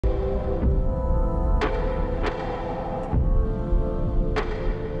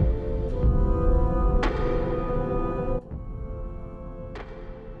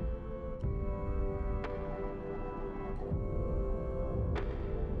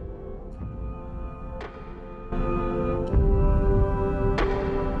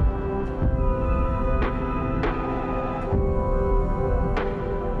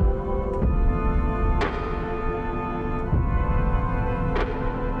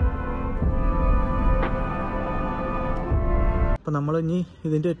അപ്പോൾ നമ്മൾ ഇനി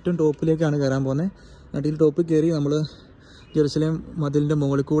ഇതിൻ്റെ ഏറ്റവും ടോപ്പിലേക്കാണ് കയറാൻ പോകുന്നത്. എന്നിട്ട് ഈ ടോപ്പിൽ കയറി നമ്മൾ ജെറുസലേം മതിലിൻ്റെ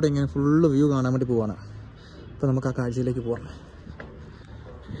മുകളിൽ കൂടെ ഇങ്ങനെ ഫുള്ള് വ്യൂ കാണാൻ വേണ്ടി പോവാണ്. അപ്പോൾ നമുക്ക് ആ കാഴ്ചയിലേക്ക് പോകാം.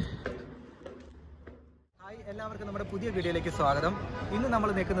 ഹായ്, എല്ലാവർക്കും നമ്മുടെ പുതിയ വീഡിയോയിലേക്ക് സ്വാഗതം. ഇന്ന്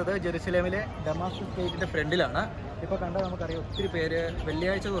നമ്മൾ നിൽക്കുന്നത് ജെറുസലേമിലെ ഡമാസ്കസ് ഗേറ്റിൻ്റെ ഫ്രണ്ടിലാണ്. ഇപ്പോൾ കണ്ടാൽ നമുക്കറിയാം ഒത്തിരി പേര്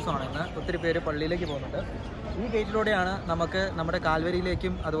വെള്ളിയാഴ്ച ദിവസമാണ് ഇന്ന്, ഒത്തിരി പേര് പള്ളിയിലേക്ക് പോകുന്നുണ്ട്. ഈ ഗേറ്റിലൂടെയാണ് നമുക്ക് നമ്മുടെ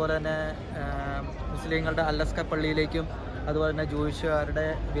കാൽവരിയിലേക്കും അതുപോലെ തന്നെ മുസ്ലിങ്ങളുടെ അല്ലസ്ക പള്ളിയിലേക്കും അതുപോലെ തന്നെ ജൂയിഷുകാരുടെ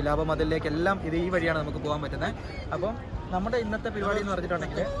വിലാപ മതിലിലേക്കെല്ലാം ഈ വഴിയാണ് നമുക്ക് പോകാൻ പറ്റുന്നത്. അപ്പം നമ്മുടെ ഇന്നത്തെ പരിപാടി എന്ന്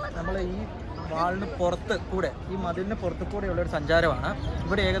പറഞ്ഞിട്ടുണ്ടെങ്കിൽ നമ്മൾ ഈ വാളിന് പുറത്ത് കൂടെ, ഈ മതിലിന് പുറത്ത് കൂടെയുള്ളൊരു സഞ്ചാരമാണ്.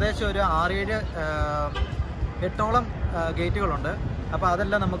 ഇവിടെ ഏകദേശം ഒരു 6-8 ഗേറ്റുകളുണ്ട്. അപ്പോൾ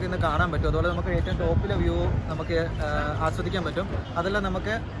അതെല്ലാം നമുക്ക് ഇന്ന് കാണാൻ പറ്റും. അതുപോലെ നമുക്ക് ഏറ്റവും ടോപ്പിലെ വ്യൂ നമുക്ക് ആസ്വദിക്കാൻ പറ്റും. അതെല്ലാം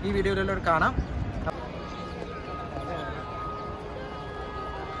നമുക്ക് ഈ വീഡിയോയിലൂടെ കാണാം.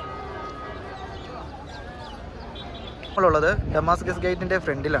 നമ്മളുള്ളത് ഡമാസ്കസ് ഗേറ്റിൻ്റെ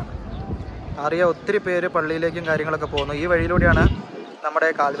ഫ്രണ്ടിലാണ്. അറിയാം ഒത്തിരി പേര് പള്ളിയിലേക്കും കാര്യങ്ങളൊക്കെ പോകുന്നു. ഈ വഴിയിലൂടെയാണ് നമ്മുടെ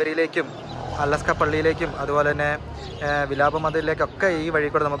കാൽവരിയിലേക്കും അല്ലസ്ക പള്ളിയിലേക്കും അതുപോലെ തന്നെ വിലാപ മതിലിലേക്കൊക്കെ ഈ വഴി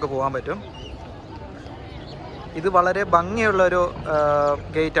കൂടെ നമുക്ക് പോകാൻ പറ്റും. ഇത് വളരെ ഭംഗിയുള്ളൊരു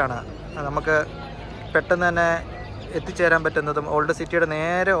ഗേറ്റാണ്. നമുക്ക് പെട്ടെന്ന് തന്നെ എത്തിച്ചേരാൻ പറ്റുന്നതും ഓൾഡ് സിറ്റിയുടെ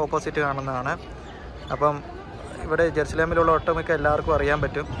നേരെ ഓപ്പോസിറ്റ് കാണുന്നതാണ്. അപ്പം ഇവിടെ ജെറുസലേമിലുള്ള ഒട്ടുമിക്ക എല്ലാവർക്കും അറിയാൻ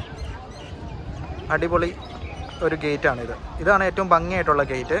പറ്റും. അടിപൊളി ഒരു ഗേറ്റാണിത്. ഇതാണ് ഏറ്റവും ഭംഗിയായിട്ടുള്ള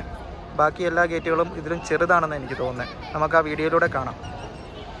ഗേറ്റ്. ബാക്കി എല്ലാ ഗേറ്റുകളും ഇതിലും ചെറുതാണെന്ന് എനിക്ക് തോന്നുന്നത്. നമുക്ക് ആ വീഡിയോയിലൂടെ കാണാം.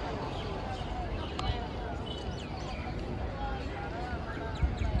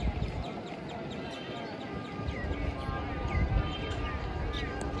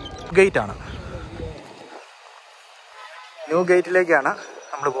 ഗേറ്റാണ്, ന്യൂ ഗേറ്റിലേക്കാണ്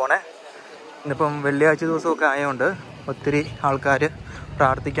നമ്മൾ പോണേ. ഇന്നിപ്പം വെള്ളിയാഴ്ച ദിവസമൊക്കെ ആയതുകൊണ്ട് ഒത്തിരി ആൾക്കാർ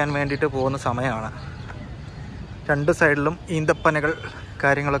പ്രാർത്ഥിക്കാൻ വേണ്ടിയിട്ട് പോകുന്ന സമയമാണ്. രണ്ട് സൈഡിലും ഈന്തപ്പനകൾ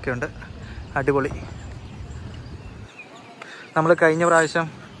കാര്യങ്ങളൊക്കെ ഉണ്ട്. അടിപൊളി. നമ്മൾ കഴിഞ്ഞ പ്രാവശ്യം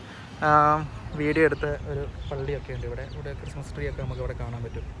വീഡിയോ എടുത്ത ഒരു പള്ളിയൊക്കെ ഉണ്ട് ഇവിടെ ക്രിസ്മസ് ട്രീ ഒക്കെ നമുക്ക് ഇവിടെ കാണാൻ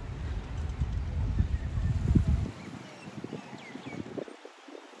പറ്റും.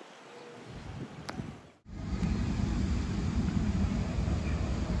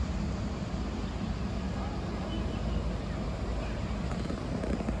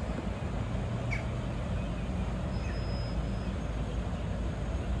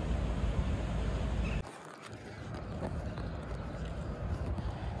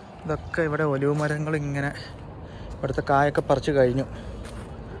 ഇതൊക്കെ ഇവിടെ ഒലിവ് മരങ്ങൾ ഇങ്ങനെ ഇവിടുത്തെ കായൊക്കെ പറിച്ച് കഴിഞ്ഞു.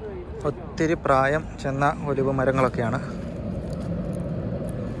 ഒത്തിരി പ്രായം ചെന്ന ഒലിവ് മരങ്ങളൊക്കെയാണ്.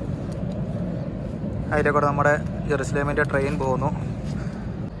 അതിലെ കൂടെ നമ്മുടെ ജെറുസലേമിൻ്റെ ട്രെയിൻ പോകുന്നു.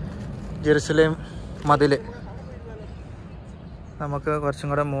 ജെറുസലേം മതിൽ നമുക്ക് കുറച്ചും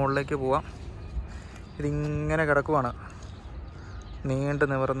കൂടെ മുകളിലേക്ക് പോവാം. ഇതിങ്ങനെ കിടക്കുവാണ്, നീണ്ടു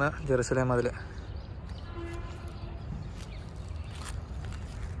നിവർന്ന് ജെറുസലേം മതിൽ.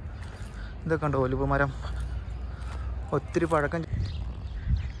 ഇതൊക്കെ ഉണ്ട് ഒലിവ് മരം, ഒത്തിരി പഴക്കം.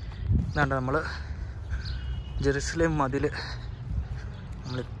 ഇതാണ്ട് നമ്മൾ ജെറുസലേം മതിൽ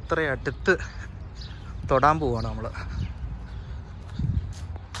നമ്മൾ ഇത്ര അടുത്ത് തൊടാൻ പോവുകയാണ്. നമ്മൾ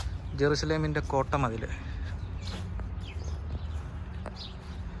ജെറുസലേമിൻ്റെ കോട്ട മതിൽ.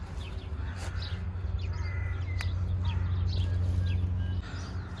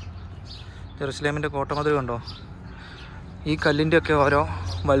 ജെറുസലേമിൻ്റെ കോട്ട മതിൽ കണ്ടോ? ഈ കല്ലിൻ്റെയൊക്കെ ഓരോ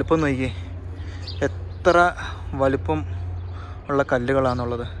വലുപ്പം നോക്കി, എത്ര വലുപ്പം ഉള്ള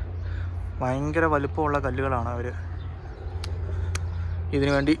കല്ലുകളാണെന്നുള്ളത്. ഭയങ്കര വലുപ്പമുള്ള കല്ലുകളാണ് അവർ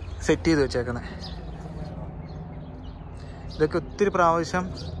ഇതിനു വേണ്ടി സെറ്റ് ചെയ്ത് വെച്ചേക്കുന്നത്. ഇതൊക്കെ ഒത്തിരി പ്രാവശ്യം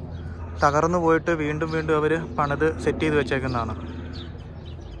തകർന്നു പോയിട്ട് വീണ്ടും വീണ്ടും അവർ പണിത് സെറ്റ് ചെയ്ത് വെച്ചേക്കുന്നതാണ്.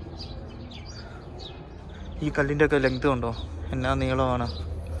 ഈ കല്ലിൻ്റെയൊക്കെ ലെങ്ത് ഉണ്ടോ, എന്നാ നീളമാണ്.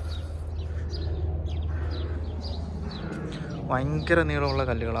 ഭയങ്കര നീളമുള്ള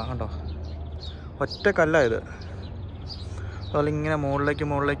കല്ലുകളാണ് കണ്ടോ. ഒറ്റ കല്ലാണ് ഇത്. അതുപോലെ ഇങ്ങനെ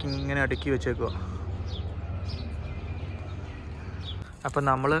മുകളിലേക്ക് ഇങ്ങനെ അടുക്കി വെച്ചേക്കുക. അപ്പം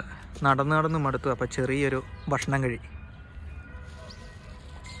നമ്മൾ നടന്ന് മടുത്തു. അപ്പം ചെറിയൊരു ഭക്ഷണം കഴി.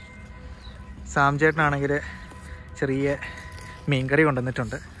 സാംചേട്ടനാണെങ്കിൽ ചെറിയ മീൻകറി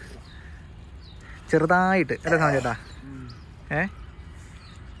കൊണ്ടുവന്നിട്ടുണ്ട്, ചെറുതായിട്ട്. അല്ല സാംചേട്ടാ?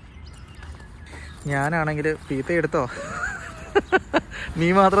 ഞാനാണെങ്കിൽ പീത്ത എടുത്തോ? നീ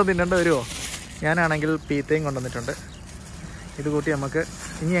മാത്രം തിന്നേണ്ട വരുമോ? ഞാനാണെങ്കിൽ പീത്തയും കൊണ്ടുവന്നിട്ടുണ്ട്. ഇത് കൂട്ടി നമുക്ക്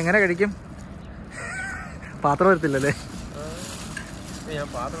ഇനി എങ്ങനെ കഴിക്കും? പാത്രം വരത്തില്ലല്ലേ?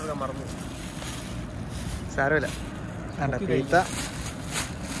 സാരമില്ല. വേണ്ട,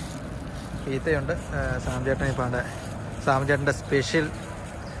 പീത്തയുണ്ട്. സാംചേട്ടൻ ഇപ്പം സാംചേട്ടൻ്റെ സ്പെഷ്യൽ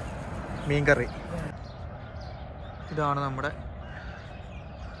മീൻകറി. ഇതാണ് നമ്മുടെ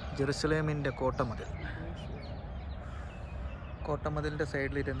ജെറുസലേമിൻ്റെ കോട്ടമതിൽ. കോട്ടമതിലിൻ്റെ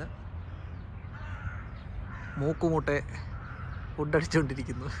സൈഡിലിരുന്ന് മൂക്കുമുട്ടെ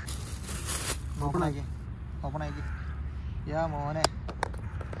ഫുഡടിച്ചുകൊണ്ടിരിക്കുന്നു. ഓപ്പണാക്കി യാ മോനെ.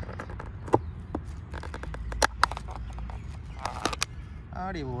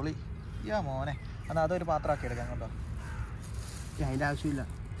 അടിപൊളി യാ മോനെ. എന്നാൽ അതൊരു പാത്രമാക്കി എടുക്കാം കേട്ടോ. അതിൻ്റെ ആവശ്യമില്ല.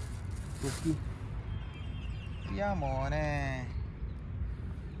 യാ മോനെ.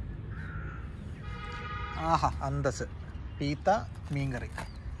 ആഹാ അന്തസ് പീത്ത മീൻകറി.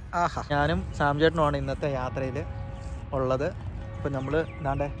 ആഹാ. ഞാനും സാംചേട്ടനുമാണ് ഇന്നത്തെ യാത്രയിൽ ഉള്ളത്. ഇപ്പം നമ്മൾ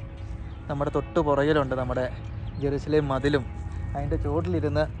ഇതാണ്ട് നമ്മുടെ തൊട്ട് പുറകിലുണ്ട് നമ്മുടെ ജെറുസലേം മതിലും. അതിൻ്റെ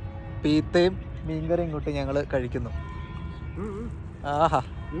ചുവട്ടിലിരുന്ന് പീത്തയും മീൻകറിയും കൂട്ടി ഞങ്ങൾ കഴിക്കുന്നു. ആഹാ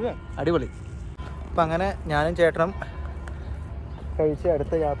അടിപൊളി. അപ്പം അങ്ങനെ ഞാനും ചേട്ടനും കഴിച്ച്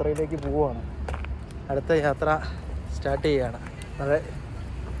അടുത്ത യാത്രയിലേക്ക് പോവുകയാണ്. അടുത്ത യാത്ര സ്റ്റാർട്ട് ചെയ്യുകയാണ്. അതെ,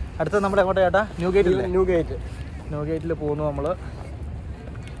 അടുത്ത നമ്മുടെ എങ്ങോട്ടാ ചേട്ടാ? ന്യൂ ഗേറ്റിൽ പോകുന്നു നമ്മൾ.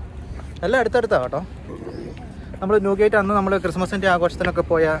 എല്ലാം അടുത്തടുത്താണ് കേട്ടോ. നമ്മൾ ന്യൂ ഗേറ്റ് അന്ന് നമ്മൾ ക്രിസ്മസിൻ്റെ ആഘോഷത്തിനൊക്കെ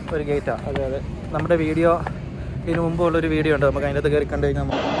പോയ ഒരു ഗേറ്റാണ്. അതെ. നമ്മുടെ വീഡിയോ ഇതിന് മുമ്പുള്ളൊരു വീഡിയോ ഉണ്ട്, നമുക്ക് അതിനകത്ത് കയറി കണ്ടു കഴിഞ്ഞാൽ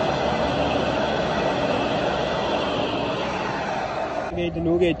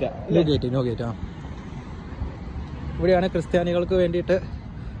ന്യൂ ഗേറ്റ്. ഇവിടെയാണ് ക്രിസ്ത്യാനികൾക്ക് വേണ്ടിയിട്ട്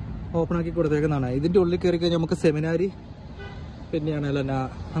ഓപ്പണാക്കി കൊടുത്തേക്കുന്നതാണ്. ഇതിൻ്റെ ഉള്ളിൽ കയറി കഴിഞ്ഞാൽ നമുക്ക് സെമിനാരി പിന്നെയാണ് അല്ല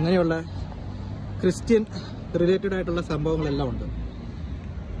അങ്ങനെയുള്ള ക്രിസ്ത്യൻ റിലേറ്റഡ് ആയിട്ടുള്ള സംഭവങ്ങളെല്ലാം ഉണ്ട്.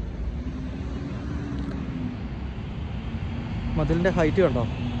 മതിലിൻ്റെ ഹൈറ്റ് കണ്ടോ?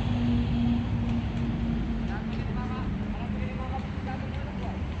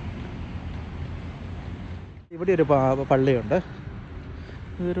 ഇവിടെ ഒരു പള്ളിയുണ്ട്.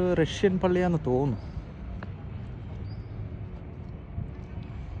 ഇതൊരു റഷ്യൻ പള്ളിയാന്ന് തോന്നുന്നു.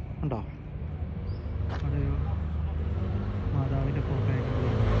 ഉണ്ടോ? അവിടെ ഒരു മാതാവിൻ്റെ ഫോട്ടോയൊക്കെ.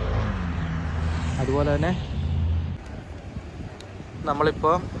 അതുപോലെ തന്നെ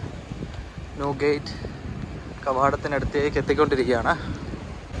നമ്മളിപ്പോൾ ന്യൂ ഗേറ്റ് കവാടത്തിനടുത്തേക്ക് എത്തിക്കൊണ്ടിരിക്കുകയാണ്.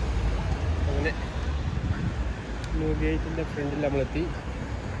 അങ്ങനെ ന്യൂ ഗേറ്റിൻ്റെ ഫ്രണ്ടിൽ നമ്മളെത്തി.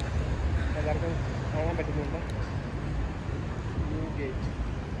 എല്ലാവർക്കും കാണാൻ പറ്റുന്നുണ്ട് ന്യൂ ഗേറ്റ്.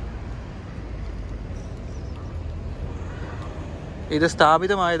 ഇത്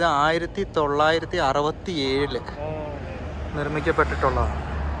സ്ഥാപിതമായത് 1967 നിർമ്മിക്കപ്പെട്ടിട്ടുള്ളതാണ്.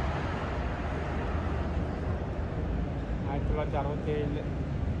 1967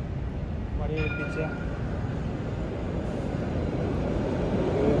 പണിയെടുപ്പിച്ച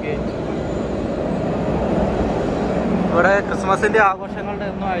ന്യൂ ഗേറ്റ്. ഇവിടെ ക്രിസ്മസിൻ്റെ ആഘോഷങ്ങളുടെ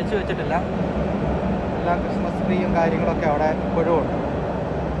ഒന്നും അഴിച്ചു വെച്ചിട്ടില്ല. എല്ലാ ക്രിസ്മസ് ട്രീയും കാര്യങ്ങളൊക്കെ അവിടെ ഇപ്പോഴും ഉണ്ട്.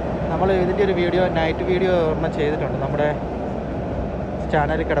 നമ്മൾ ഇതിൻ്റെ ഒരു വീഡിയോ, നൈറ്റ് വീഡിയോ ഒരെണ്ണം ചെയ്തിട്ടുണ്ട്, നമ്മുടെ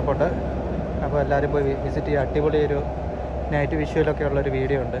ചാനലിൽ കിടപ്പുണ്ട്. അപ്പോൾ എല്ലാവരും പോയി വിസിറ്റ് ചെയ്യുക. അടിപൊളി ഒരു നൈറ്റ് വിഷ്വലൊക്കെ ഉള്ളൊരു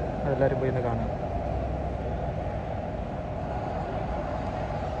വീഡിയോ ഉണ്ട്, അതെല്ലാവരും പോയി ഒന്ന് കാണാം.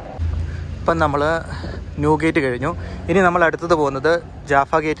 ഇപ്പം നമ്മൾ ന്യൂ ഗേറ്റ് കഴിഞ്ഞു. ഇനി നമ്മൾ അടുത്തത് പോകുന്നത്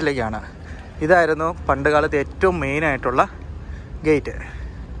ജാഫ ഗേറ്റിലേക്കാണ്. ഇതായിരുന്നു പണ്ട് കാലത്ത് ഏറ്റവും മെയിനായിട്ടുള്ള ഗേറ്റ്.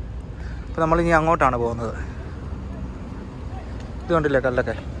 അപ്പോൾ നമ്മളിനി അങ്ങോട്ടാണ് പോകുന്നത്. ഇത് കണ്ടില്ലേ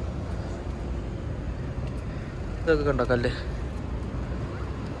കല്ലൊക്കെ? ഇതൊക്കെ കണ്ടോ കല്ല്?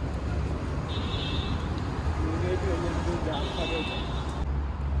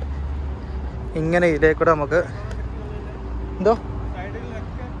 ഇങ്ങനെ ഇതിലേ കൂടെ നമുക്ക് എന്തോ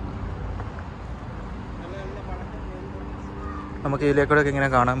നമുക്ക് ഇതിലേക്കൂടെ ഇങ്ങനെ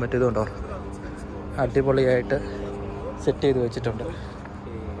കാണാൻ പറ്റിയതുണ്ടോ? അടിപൊളിയായിട്ട് സെറ്റ് ചെയ്ത് വെച്ചിട്ടുണ്ട്.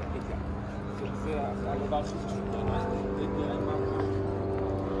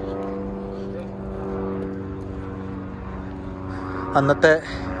 അന്നത്തെ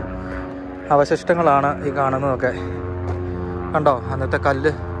അവശിഷ്ടങ്ങളാണ് ഈ കാണുന്നതൊക്കെ. കണ്ടോ അന്നത്തെ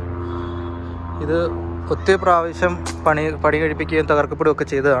കല്ല്? ഇത് ഒത്തിരി പ്രാവശ്യം പണി കഴിപ്പിക്കുകയും തകർക്കപ്പെടുകയും ഒക്കെ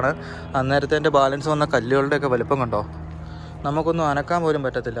ചെയ്തതാണ്. അന്നേരത്തെ എൻ്റെ ബാലൻസ് വന്ന കല്ലുകളുടെയൊക്കെ വലുപ്പം കണ്ടോ? നമുക്കൊന്നും അനക്കാൻ പോലും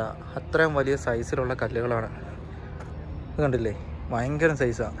പറ്റത്തില്ല, അത്രയും വലിയ സൈസിലുള്ള കല്ലുകളാണ്. ഇത് കണ്ടില്ലേ? ഭയങ്കര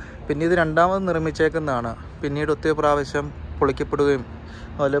സൈസാണ്. പിന്നെ ഇത് രണ്ടാമത് നിർമ്മിച്ചേക്കുന്നതാണ്. പിന്നീട് ഒത്തിരി പ്രാവശ്യം പൊളിക്കപ്പെടുകയും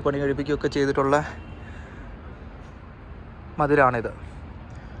അതുപോലെ പണി കഴിപ്പിക്കുകയൊക്കെ ചെയ്തിട്ടുള്ള മതിലാണിത്.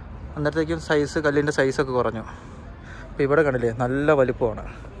 അന്നേരത്തേക്കും കല്ലിൻ്റെ സൈസൊക്കെ കുറഞ്ഞു. അപ്പോൾ ഇവിടെ കണ്ടില്ലേ നല്ല വലിപ്പമാണ്.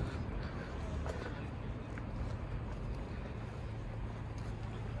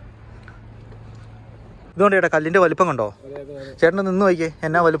 ഇതുകൊണ്ട് ചേട്ടാ കല്ലിൻ്റെ വലിപ്പം കണ്ടോ? ചേട്ടന് നിന്ന് നോക്കിയേ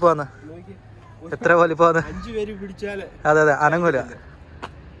എന്നാ വലിപ്പമാന്ന്, എത്ര വലിപ്പമാന്ന്. അതെ അനങ്ങൂല.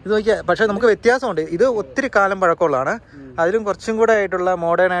 ഇത് നോക്കിയാൽ പക്ഷേ നമുക്ക് വ്യത്യാസമുണ്ട്. ഇത് ഒത്തിരി കാലം പഴക്കമുള്ളതാണ്. അതിലും കുറച്ചും കൂടെ ആയിട്ടുള്ള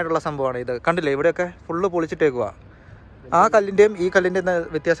മോഡേൺ ആയിട്ടുള്ള സംഭവമാണ് ഇത്. കണ്ടില്ലേ ഇവിടെയൊക്കെ ഫുള്ള് പൊളിച്ചിട്ടേക്കുക. ആ കല്ലിൻ്റെയും ഈ കല്ലിൻ്റെ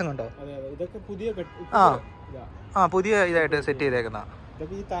വ്യത്യാസം കണ്ടോ? പുതിയ ഇതായിട്ട് സെറ്റ് ചെയ്തേക്കുന്ന.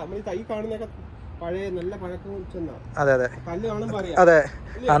 ഇതൊക്കെ ഈ തൈ കാണുന്നൊക്കെ പഴയ നല്ല പഴക്കം ചെന്നാ. അതെ അതെ കല്ല് കാണുമ്പോൾ അറിയാം. അതെ,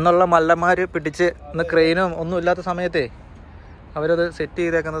 അന്നുള്ള മല്ലന്മാര് പിടിച്ച് ഇന്ന് ക്രെയിനും ഒന്നും ഇല്ലാത്ത സമയത്തേ അവരത് സെറ്റ്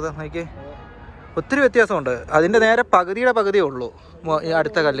ചെയ്തേക്കുന്നത് നോക്കി. ഒത്തിരി വ്യത്യാസമുണ്ട്. അതിൻ്റെ നേരെ പകുതിയുടെ പകുതിയേ ഉള്ളൂ ഈ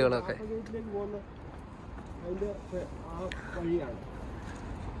അടുത്ത കല്ലുകളൊക്കെ.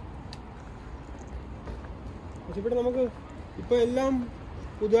 പക്ഷെ ഇവിടെ നമുക്ക് ഇപ്പൊ എല്ലാം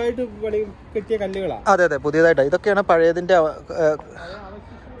പുതുതായിട്ട് പണി കെട്ടിയ കല്ലുകളാണ്. അതെ അതെ, പുതിയതായിട്ട്. ഇതൊക്കെയാണ് പഴയതിൻ്റെ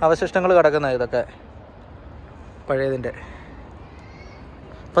അവശിഷ്ടങ്ങൾ കിടക്കുന്നത്. ഇതൊക്കെ പഴയതിൻ്റെ.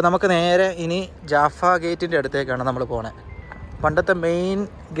 അപ്പോൾ നമുക്ക് നേരെ ഇനി ജാഫ ഗേറ്റിൻ്റെ അടുത്തേക്കാണ് നമ്മൾ പോണേ. പണ്ടത്തെ മെയിൻ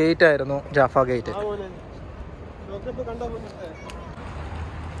ഗേറ്റ് ആയിരുന്നു ജാഫ ഗേറ്റ്.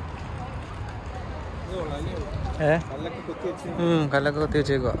 കല്ലൊക്കെ കൊത്തി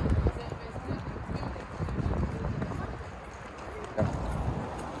വെച്ചേക്കുക.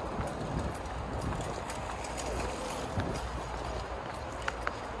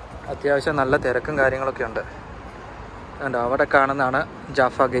 അത്യാവശ്യം നല്ല തിരക്കും കാര്യങ്ങളൊക്കെ ഉണ്ട്. അതുകൊണ്ട് അവിടെ കാണുന്നതാണ്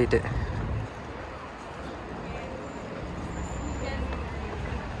ജാഫ ഗേറ്റ്.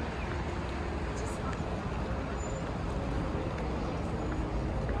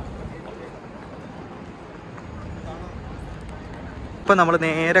 ഇപ്പം നമ്മൾ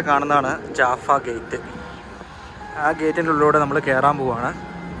നേരെ കാണുന്നതാണ് ജാഫ ഗേറ്റ്. ആ ഗേറ്റിൻ്റെ ഉള്ളിലൂടെ നമ്മൾ കയറാൻ പോവുകയാണ്.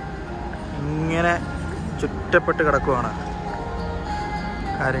 ഇങ്ങനെ ചുറ്റപ്പെട്ട് കിടക്കുവാണ്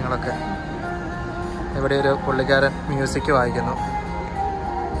കാര്യങ്ങളൊക്കെ. ഇവിടെ ഒരു പുള്ളിക്കാരൻ മ്യൂസിക് വായിക്കുന്നു.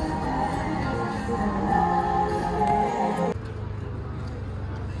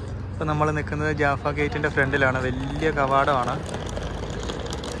 ഇപ്പം നമ്മൾ നിൽക്കുന്നത് ജാഫ ഗേറ്റിൻ്റെ ഫ്രണ്ടിലാണ്. വലിയ കവാടമാണ്.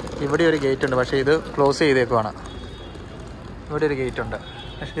 ഇവിടെ ഒരു ഗേറ്റ് ഉണ്ട്, പക്ഷേ ഇത് ക്ലോസ് ചെയ്തേക്കുവാണ്. ഇവിടെ ഒരു ഗേറ്റ് ഉണ്ട്,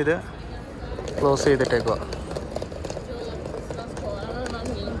 പക്ഷേ ഇത് ക്ലോസ് ചെയ്തിട്ടേക്കുക.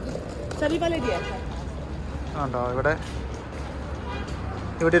 ഉണ്ടോ ഇവിടെ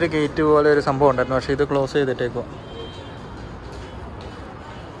ഒരു ഗേറ്റ് പോലെ ഒരു സംഭവം ഉണ്ടായിരുന്നു, പക്ഷേ ഇത് ക്ലോസ് ചെയ്തിട്ടേക്കുക.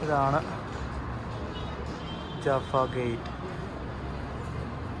 ഇതാണ് ജാഫ ഗേറ്റ്.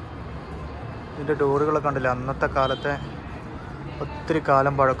 ഇതിൻ്റെ ഡോറുകളൊക്കെ കണ്ടില്ല, അന്നത്തെ കാലത്തെ ഒത്തിരി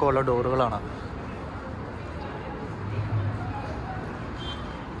കാലം പഴക്കമുള്ള ഡോറുകളാണ്.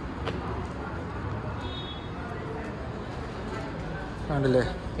 കണ്ടില്ലേ,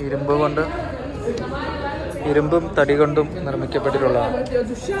 ഇരുമ്പും തടി കൊണ്ടും നിർമ്മിക്കപ്പെട്ടിട്ടുള്ളതാണ്.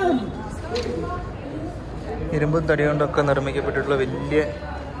 ഇരുമ്പും തടി കൊണ്ടൊക്കെ നിർമ്മിക്കപ്പെട്ടിട്ടുള്ള വലിയ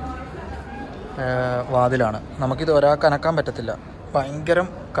വാതിലാണ്. നമുക്കിത് ഒരാൾക്ക് അനക്കാൻ പറ്റത്തില്ല, ഭയങ്കരം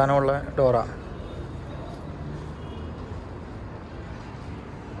കനമുള്ള ഡോറാണ്.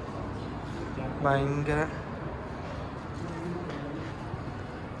 ഭയങ്കര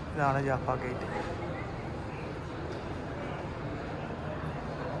ഇതാണ് ജാഫ ഗേറ്റ്.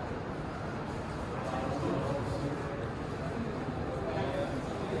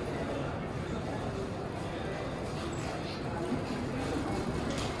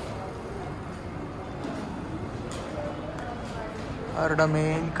 അവരുടെ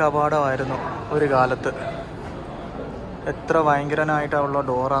മെയിൻ കവാടമായിരുന്നു ഒരു കാലത്ത്. എത്ര ഭയങ്കരനായിട്ടുള്ള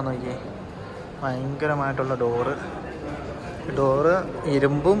ഡോറാന്ന് നോക്കിയേ, ഭയങ്കരമായിട്ടുള്ള ഡോറ്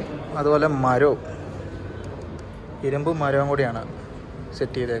ഇരുമ്പും അതുപോലെ ഇരുമ്പും മരവും കൂടിയാണ്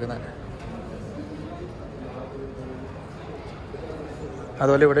സെറ്റ് ചെയ്തേക്കുന്നത്.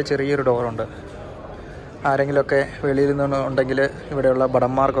 അതുപോലെ ഇവിടെ ചെറിയൊരു ഡോറുണ്ട്. ആരെങ്കിലുമൊക്കെ വെളിയിൽ നിന്നുണ്ടെങ്കിൽ ഇവിടെയുള്ള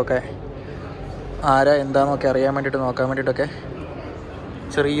ഭടന്മാർക്കൊക്കെ ആരാ എന്താണെന്നൊക്കെ അറിയാൻ വേണ്ടിയിട്ട് നോക്കാൻ വേണ്ടിയിട്ടൊക്കെ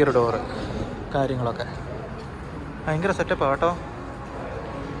ചെറിയൊരു ഡോറ് കാര്യങ്ങളൊക്കെ. ഭയങ്കര സെറ്റപ്പാണ് കേട്ടോ.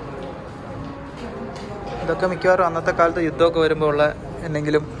 ഇതൊക്കെ മിക്കവാറും അന്നത്തെ കാലത്ത് യുദ്ധമൊക്കെ വരുമ്പോൾ ഉള്ള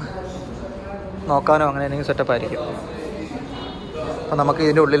എന്തെങ്കിലും നോക്കാനോ അങ്ങനെ എന്തെങ്കിലും സെറ്റപ്പായിരിക്കും. അപ്പോൾ നമുക്ക്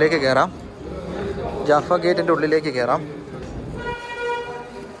ഇതിൻ്റെ ഉള്ളിലേക്ക് കയറാം. ജാഫ ഗേറ്റിൻ്റെ ഉള്ളിലേക്ക് കയറാം.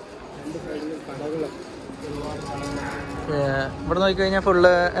 ഇവിടെ നോക്കിക്കഴിഞ്ഞാൽ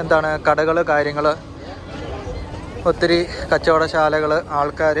ഫുള്ള് എന്താണ്, കടകൾ, കാര്യങ്ങൾ, ഒത്തിരി കച്ചവടശാലകൾ,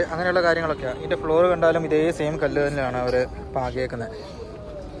 ആൾക്കാർ, അങ്ങനെയുള്ള കാര്യങ്ങളൊക്കെയാണ്. ഇതിൻ്റെ ഫ്ലോർ കണ്ടാലും ഇതേ സെയിം കല്ല് തന്നെയാണ് അവർ പാകിയേക്കുന്നത്.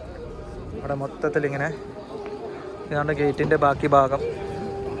 അവിടെ മൊത്തത്തിലിങ്ങനെ ഇതാണ് ഗേറ്റിൻ്റെ ബാക്കി ഭാഗം.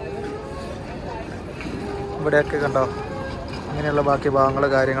 ഇവിടെയൊക്കെ കണ്ടോ, അങ്ങനെയുള്ള ബാക്കി ഭാഗങ്ങൾ,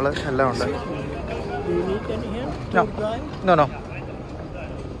 കാര്യങ്ങൾ എല്ലാം ഉണ്ട്. നോ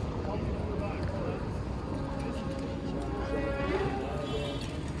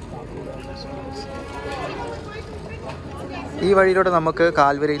ഈ വഴിയിലൂടെ നമുക്ക്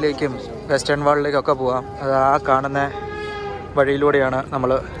കാൽവരിയിലേക്കും വെസ്റ്റേൺ വാളിലേക്കൊക്കെ പോകാം. അത് ആ കാണുന്ന വഴിയിലൂടെയാണ്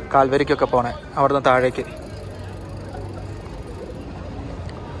നമ്മൾ കാൽവരിക്കൊക്കെ പോണേ, അവിടുന്ന് താഴേക്ക്.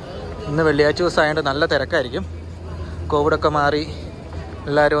 ഇന്ന് വെള്ളിയാഴ്ച ദിവസം ആയതുകൊണ്ട് നല്ല തിരക്കായിരിക്കും. കോവിഡൊക്കെ മാറി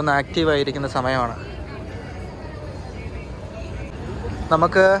എല്ലാവരും ഒന്ന് ആക്റ്റീവായിരിക്കുന്ന സമയമാണ്.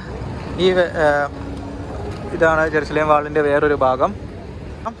 നമുക്ക് ഈ ഇതാണ് ജെറുസലേം വാളിൻ്റെ വേറൊരു ഭാഗം.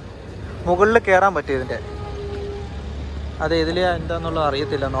 മുകളിൽ കയറാൻ പറ്റും ഇതിൻ്റെ. അത് ഇതിൽ എന്താണെന്നുള്ളത്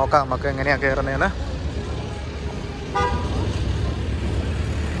അറിയത്തില്ല. നോക്കാം നമുക്ക് എങ്ങനെയാണ് കയറുന്നതെന്ന്.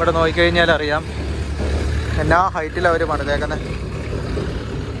 ഇവിടെ നോക്കിക്കഴിഞ്ഞാൽ അറിയാം എന്നാ ഹൈറ്റിലാണ് അവർ പണിതേക്കുന്നത്.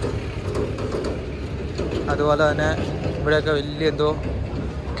 അതുപോലെ തന്നെ ഇവിടെയൊക്കെ വലിയ എന്തോ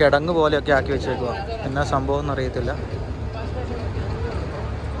കിടങ്ങ് പോലെയൊക്കെ ആക്കി വെച്ചേക്കുക. എന്നാ സംഭവം എന്നറിയത്തില്ല.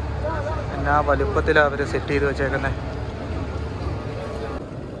 എന്നാ വലുപ്പത്തിലാണ് അവർ സെറ്റ് ചെയ്ത് വെച്ചേക്കുന്നത്.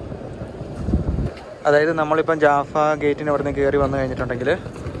 അതായത് നമ്മളിപ്പം ജാഫ ഗേറ്റിന് ഇവിടെ നിന്ന് കയറി വന്നു കഴിഞ്ഞിട്ടുണ്ടെങ്കിൽ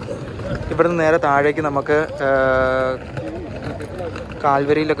ഇവിടെ നിന്ന് നേരെ താഴേക്ക് നമുക്ക്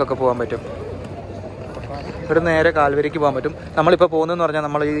കാൽവരിയിലേക്കൊക്കെ പോകാൻ പറ്റും. ഇവിടെ നേരെ കാൽവരിക്ക് പോകാൻ പറ്റും. നമ്മളിപ്പോൾ പോകുന്നതെന്ന് പറഞ്ഞാൽ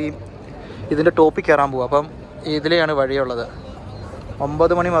നമ്മൾ ഇതിൻ്റെ ടോപ്പിൽ കയറാൻ പോകും. അപ്പം ഇതിലെയാണ് വഴിയുള്ളത്.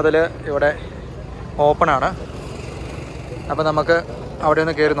 9 മണി മുതൽ ഇവിടെ ഓപ്പണാണ്. അപ്പം നമുക്ക് അവിടെ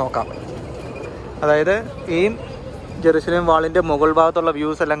ഒന്ന് കയറി നോക്കാം. അതായത് ഈ ജെറുസലേം വാളിൻ്റെ മുകൾ ഭാഗത്തുള്ള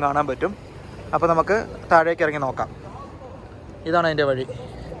വ്യൂസ് എല്ലാം കാണാൻ പറ്റും. അപ്പോൾ നമുക്ക് താഴേക്ക് ഇറങ്ങി നോക്കാം. ഇതാണ് അതിൻ്റെ വഴി,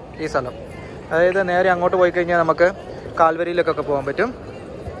 ഈ സ്ഥലം. അതായത് നേരെ അങ്ങോട്ട് പോയി കഴിഞ്ഞാൽ നമുക്ക് കാൽവരിയിലേക്കൊക്കെ പോകാൻ പറ്റും.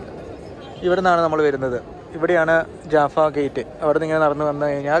 ഇവിടെ നിന്നാണ് നമ്മൾ വരുന്നത്. ഇവിടെയാണ് ജാഫ ഗേറ്റ്. അവിടെ നിന്ന് ഇങ്ങനെ നടന്നു വന്നു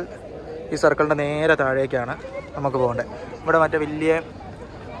കഴിഞ്ഞാൽ ഈ സർക്കിളിൻ്റെ നേരെ താഴേക്കാണ് നമുക്ക് പോകേണ്ടത്. ഇവിടെ മറ്റേ വലിയ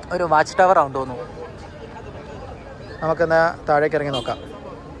ഒരു വാച്ച് ടവർ ആണെന്ന് തോന്നുന്നു. നമുക്കെന്നാൽ താഴേക്ക് ഇറങ്ങി നോക്കാം.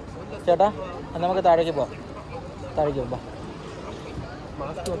 ചേട്ടാ നമുക്ക് താഴേക്ക് പോവാം. താഴേക്ക് പോകാം.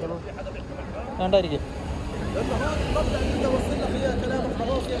 വേണ്ടായിരിക്കും.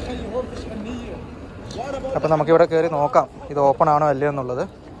 അപ്പം നമുക്കിവിടെ കയറി നോക്കാം ഇത് ഓപ്പൺ ആണോ അല്ലേ എന്നുള്ളത്.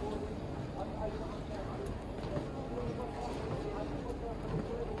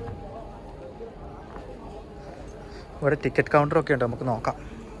 ഇവിടെ ടിക്കറ്റ് കൗണ്ടറൊക്കെ ഉണ്ട്, നമുക്ക് നോക്കാം.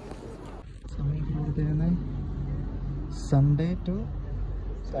 സൺഡേ ടു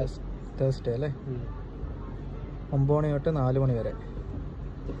തേഴ്സ്ഡേ അല്ലേ? 9 മണി തൊട്ട് 4 മണി വരെ.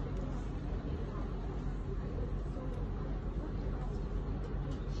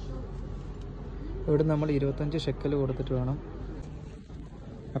 ഇവിടെ നമ്മൾ 25 ഷെക്കൽ കൊടുത്തിട്ട് വേണം.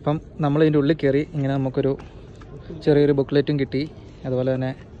 അപ്പം നമ്മളിതിൻ്റെ ഉള്ളിൽ കയറി. ഇങ്ങനെ നമുക്കൊരു ചെറിയൊരു ബുക്ക്ലെറ്റും കിട്ടി. അതുപോലെ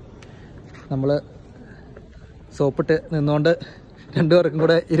തന്നെ നമ്മൾ സോപ്പിട്ട് നിന്നുകൊണ്ട് 2 പേർക്കും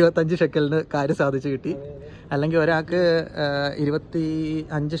കൂടെ 25 ഷെക്കലിന് കാര്യം സാധിച്ച് കിട്ടി. അല്ലെങ്കിൽ ഒരാൾക്ക്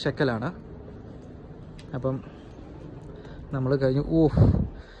 25 ഷെക്കലാണ്. അപ്പം നമ്മൾ കഴിഞ്ഞു.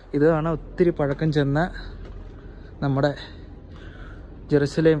 ഇതാണ് ഒത്തിരി പഴക്കം ചെന്ന നമ്മുടെ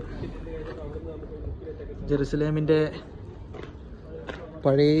ജെറുസലേമിൻ്റെ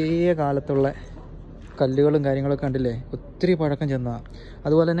പഴയ കാലത്തുള്ള കല്ലുകളും കാര്യങ്ങളൊക്കെ കണ്ടില്ലേ? ഒത്തിരി പഴക്കം ചെന്നതാണ്.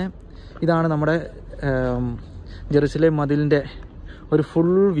 അതുപോലെ തന്നെ ഇതാണ് നമ്മുടെ ജെറുസലേം മതിലിൻ്റെ ഒരു ഫുൾ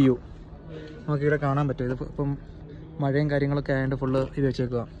വ്യൂ നമുക്കിവിടെ കാണാൻ പറ്റും. ഇത് ഇപ്പം മഴയും കാര്യങ്ങളൊക്കെ ആയതുകൊണ്ട് ഫുള്ള് ഇത്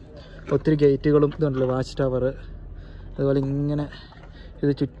വെച്ചേക്കുക. ഒത്തിരി ഗേറ്റുകളും ഇതുണ്ടല്ലോ, വാച്ച് ടവർ. അതുപോലെ ഇങ്ങനെ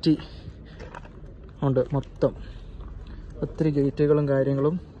ഇത് ചുറ്റി ഉണ്ട് മൊത്തം. ഒത്തിരി ഗേറ്റുകളും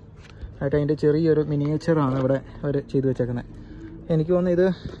കാര്യങ്ങളും ആയിട്ട് അതിൻ്റെ ചെറിയൊരു മിനിയേച്ചറാണ് ഇവിടെ അവർ ചെയ്ത് വെച്ചേക്കുന്നത്. എനിക്ക് തോന്നുന്നു ഇത്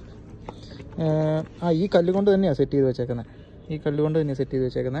ഈ കല്ലുകൊണ്ട് തന്നെയാണ് സെറ്റ് ചെയ്ത് വെച്ചേക്കുന്നത്. ഈ കല്ലുകൊണ്ട് തന്നെയാണ് സെറ്റ് ചെയ്ത്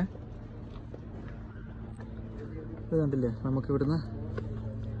വെച്ചേക്കുന്നത്. ഇത് കണ്ടില്ലേ?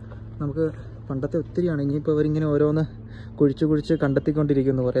 നമുക്ക് പണ്ടത്തെ ഒത്തിരിയാണ്. ഇനിയിപ്പോൾ അവരിങ്ങനെ ഓരോന്ന് കുഴിച്ച്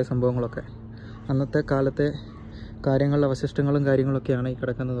കണ്ടെത്തിക്കൊണ്ടിരിക്കുന്നു കുറേ സംഭവങ്ങളൊക്കെ. അന്നത്തെ കാലത്തെ കാര്യങ്ങളുടെ അവശിഷ്ടങ്ങളും കാര്യങ്ങളൊക്കെയാണ് ഈ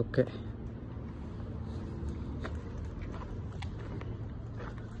കിടക്കുന്നതൊക്കെ.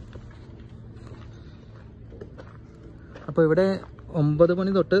 അപ്പോൾ ഇവിടെ 9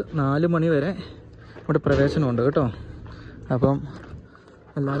 മണി തൊട്ട് 4 മണി വരെ ഇവിടെ പ്രവേശനമുണ്ട് കേട്ടോ. അപ്പം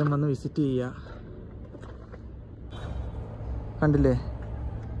എല്ലാവരും വന്ന് വിസിറ്റ് ചെയ്യുക. കണ്ടില്ലേ?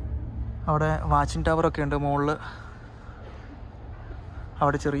 അവിടെ വാച്ചിങ് ടവറൊക്കെ ഉണ്ട് മുകളിൽ.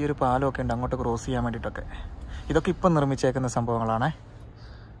 അവിടെ ചെറിയൊരു പാലമൊക്കെ ഉണ്ട് അങ്ങോട്ട് ക്രോസ് ചെയ്യാൻ വേണ്ടിയിട്ടൊക്കെ. ഇതൊക്കെ ഇപ്പം നിർമ്മിച്ചേക്കുന്ന സംഭവങ്ങളാണ്,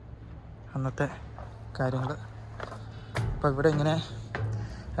 അന്നത്തെ കാര്യങ്ങൾ. അപ്പോൾ ഇവിടെ ഇങ്ങനെ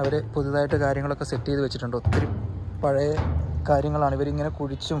അവർ പുതുതായിട്ട് കാര്യങ്ങളൊക്കെ സെറ്റ് ചെയ്ത് വെച്ചിട്ടുണ്ട്. ഒത്തിരി പഴയ കാര്യങ്ങളാണ്. ഇവരിങ്ങനെ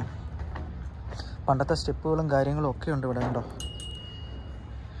കുഴിച്ചും പണ്ടത്തെ സ്റ്റെപ്പുകളും കാര്യങ്ങളും ഒക്കെ ഉണ്ട് ഇവിടെ. കണ്ടോ?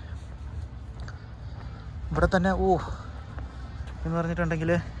 ഇവിടെ തന്നെ എന്ന്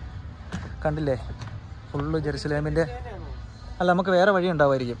പറഞ്ഞിട്ടുണ്ടെങ്കിൽ കണ്ടില്ലേ? ഫുള്ള് ജെറുസലേമിൻ്റെ അല്ല, നമുക്ക് വേറെ വഴി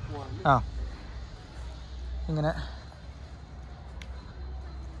ഉണ്ടാവുമായിരിക്കും. ഇങ്ങനെ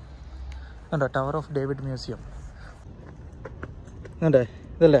കണ്ടോ? ടവർ ഓഫ് ഡേവിഡ് മ്യൂസിയം കണ്ടേ?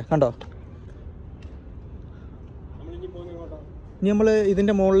 ഇതല്ലേ? കണ്ടോ? ഇനി നമ്മൾ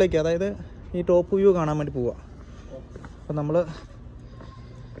ഇതിൻ്റെ മുകളിലേക്ക്, അതായത് ഈ ടോപ്പ് വ്യൂ കാണാൻ വേണ്ടി പോവുക. അപ്പം നമ്മൾ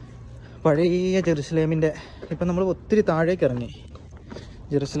പഴയ ജെറുസലേമിൻ്റെ ഇപ്പം നമ്മൾ ഒത്തിരി താഴേക്ക് ഇറങ്ങി.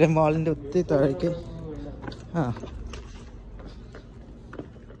 ജെറുസലേം വാളിൻ്റെ ഒത്തിരി താഴേക്ക്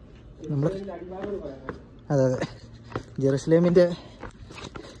നമ്മൾ അതെ അതെ ജെറുസലേമിൻ്റെ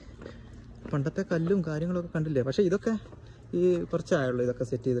പണ്ടത്തെ കല്ലും കാര്യങ്ങളൊക്കെ കണ്ടില്ലേ. പക്ഷേ ഇതൊക്കെ ഈ കുറച്ചായുള്ളൂ ഇതൊക്കെ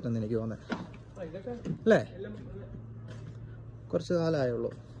സെറ്റ് ചെയ്തിട്ടെന്ന് എനിക്ക് തോന്നുന്നത് അല്ലേ. കുറച്ച്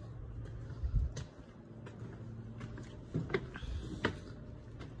കാലമായുള്ളൂ.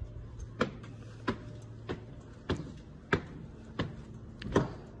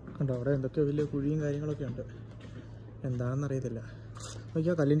 കണ്ടോ അവിടെ എന്തൊക്കെയോ വലിയ കുഴിയും കാര്യങ്ങളൊക്കെ ഉണ്ട്. എന്താണെന്ന് അറിയത്തില്ല.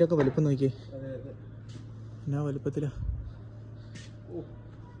 നോക്കിയാൽ കല്ലിൻ്റെ ഒക്കെ വലിപ്പം നോക്കിയേ, എന്നാ വലിപ്പത്തിലാ.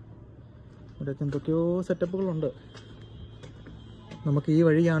 ഇവിടെയൊക്കെ എന്തൊക്കെയോ സെറ്റപ്പുകളുണ്ട്. നമുക്ക് ഈ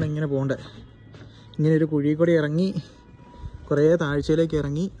വഴിയാണ് ഇങ്ങനെ പോകേണ്ടത്. ഇങ്ങനെ ഒരു കുഴി കൂടി ഇറങ്ങി കുറേ താഴ്ചയിലേക്ക്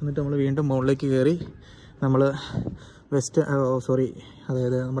ഇറങ്ങി എന്നിട്ട് നമ്മൾ വീണ്ടും മുകളിലേക്ക് കയറി നമ്മൾ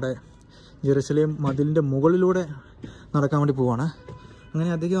അതായത് നമ്മുടെ ജെറുസലേം മതിലിൻ്റെ മുകളിലൂടെ നടക്കാൻ വേണ്ടി പോവാണ്.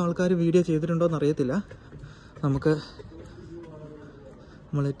 അങ്ങനെ അധികം ആൾക്കാർ വീഡിയോ ചെയ്തിട്ടുണ്ടോ എന്ന് അറിയത്തില്ല. നമുക്ക്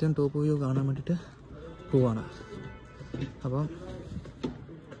നമ്മൾ ഏറ്റവും ടോപ്പ് വ്യൂ കാണാൻ വേണ്ടിയിട്ട് പോവാണ്. അപ്പം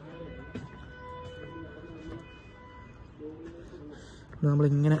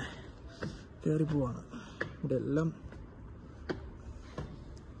നമ്മളിങ്ങനെ കയറി പോവാണ്. ഇവിടെ എല്ലാം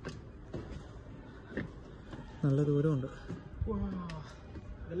നല്ല ദൂരമുണ്ട്.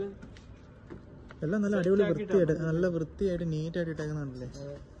 എല്ലാം നല്ല അടിപൊളി വൃത്തിയായിട്ട് നീറ്റായിട്ട് ഇട്ടേക്കുന്നുണ്ടല്ലേ.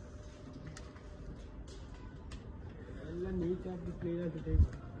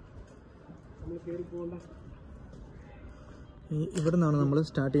 ഇവിടെ നിന്നാണ് നമ്മൾ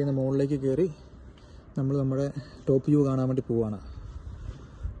സ്റ്റാർട്ട് ചെയ്യുന്ന. മുകളിലേക്ക് കയറി നമ്മൾ നമ്മുടെ ടോപ്പ് വ്യൂ കാണാൻ വേണ്ടി പോവാണ്.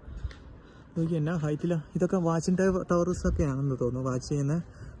 നോക്കി എന്നാ ഹൈറ്റിലാണ്. ഇതൊക്കെ വാച്ചിങ് ടവേഴ്സ് ഒക്കെ ആണെന്ന് തോന്നുന്നു. വാച്ച് ചെയ്യുന്ന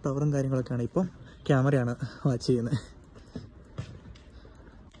ടവറും കാര്യങ്ങളൊക്കെയാണ്. ഇപ്പം ക്യാമറയാണ് വാച്ച് ചെയ്യുന്നത്.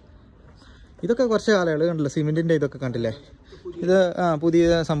 ഇതൊക്കെ കുറച്ച് കാലങ്ങൾ കണ്ടില്ല. സിമെൻറ്റിൻ്റെ ഇതൊക്കെ കണ്ടില്ലേ. ഇത്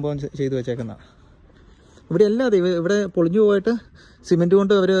പുതിയ സംഭവം ചെയ്തു വെച്ചേക്കുന്ന. ഇവിടെ എല്ലാം അതെ. ഇവിടെ പൊളിഞ്ഞു പോയിട്ട് സിമെൻറ്റ്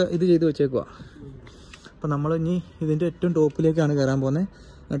കൊണ്ട് അവർ ഇത് ചെയ്ത് വെച്ചേക്കുക. അപ്പം നമ്മൾ ഇനി ഇതിൻ്റെ ഏറ്റവും ടോപ്പിലേക്കാണ് കയറാൻ പോകുന്നത്.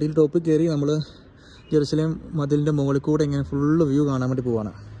 അടിയിൽ ടോപ്പിൽ കയറി നമ്മൾ ജെറുസലേം മതിലിൻ്റെ മുകളിൽ കൂടെ ഇങ്ങനെ ഫുള്ള് വ്യൂ കാണാൻ വേണ്ടി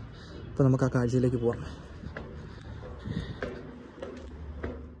പോവാണ്. അപ്പോൾ നമുക്ക് ആ കാഴ്ചയിലേക്ക് പോവാം.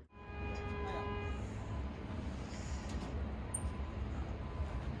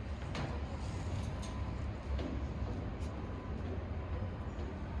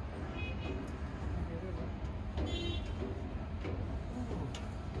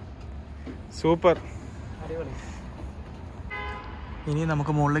 സൂപ്പർ, അടിപൊളി. ഇനി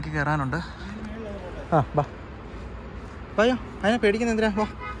നമുക്ക് മുകളിലേക്ക് കയറാനുണ്ട്. വാ വായോ, അതിനെ പേടിക്കുന്ന എന്തിനാ. വാ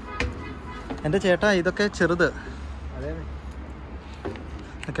എൻ്റെ ചേട്ടാ, ഇതൊക്കെ ചെറുത്.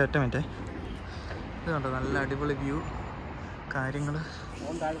 ഒക്കെ ഒറ്റ മിനിറ്റ്. ഇത് കണ്ടോ, നല്ല അടിപൊളി വ്യൂ കാര്യങ്ങൾ.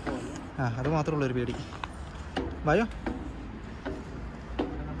 അത് മാത്രമുള്ളൊരു പേടി. വായോ.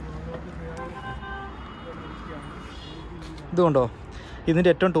 ഇതുകൊണ്ടോ, ഇതിൻ്റെ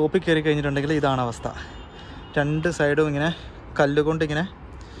ഏറ്റവും ടോപ്പിൽ കയറി കഴിഞ്ഞിട്ടുണ്ടെങ്കിൽ ഇതാണ് അവസ്ഥ. രണ്ട് സൈഡും ഇങ്ങനെ കല്ലുകൊണ്ട് ഇങ്ങനെ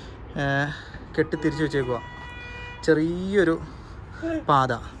കെട്ടിത്തിരിച്ച് വെച്ചേക്കുക. ചെറിയൊരു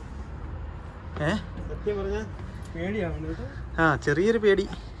പാത. ചെറിയൊരു പേടി.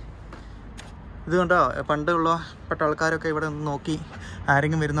 ഇത് കണ്ടോ, പെട്ട ആൾക്കാരൊക്കെ ഇവിടെ ഒന്ന് നോക്കി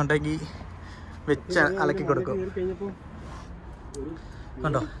ആരെങ്കിലും വരുന്നുണ്ടെങ്കിൽ വെച്ച് അലക്കി കൊടുക്കും.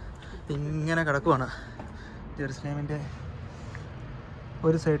 കണ്ടോ, ഇങ്ങനെ കിടക്കുവാണ്. ജെറുസലേമിൻ്റെ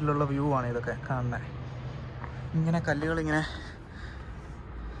ഒരു സൈഡിലുള്ള വ്യൂ ആണ് ഇതൊക്കെ കാണുന്നത്. ഇങ്ങനെ കല്ലുകളിങ്ങനെ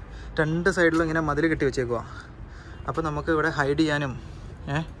രണ്ട് സൈഡിലും ഇങ്ങനെ മതിൽ കെട്ടി വെച്ചേക്കുക. അപ്പോൾ നമുക്ക് ഇവിടെ ഹൈഡ് ചെയ്യാനും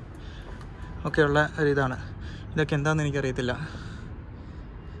ഒക്കെയുള്ള ഒരിതാണ്. ഇതൊക്കെ എന്താണെന്ന് എനിക്കറിയത്തില്ല.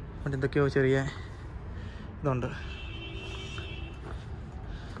 അവിടെ എന്തൊക്കെയോ ചെറിയ ഇതുണ്ട്.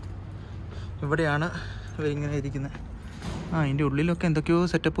 ഇവിടെയാണ് ഇവരിങ്ങനെ ഇരിക്കുന്നത്. അതിൻ്റെ ഉള്ളിലൊക്കെ എന്തൊക്കെയോ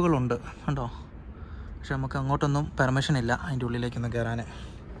സെറ്റപ്പുകളുണ്ട് കണ്ടോ. പക്ഷെ നമുക്ക് അങ്ങോട്ടൊന്നും പെർമിഷൻ ഇല്ല അതിൻ്റെ ഉള്ളിലേക്കൊന്നും കയറാൻ.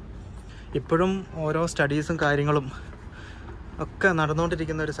 ഇപ്പോഴും ഓരോ സ്റ്റഡീസും കാര്യങ്ങളും ഒക്കെ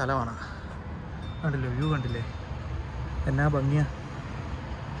നടന്നുകൊണ്ടിരിക്കുന്ന ഒരു സ്ഥലമാണ്. കണ്ടില്ലേ, വ്യൂ കണ്ടില്ലേ, എന്നാ ഭംഗിയാ.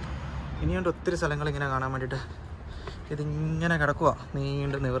 ഇനിയുണ്ട് ഒത്തിരി സ്ഥലങ്ങൾ ഇങ്ങനെ കാണാൻ വേണ്ടിയിട്ട്. ഇതിങ്ങനെ കിടക്കുക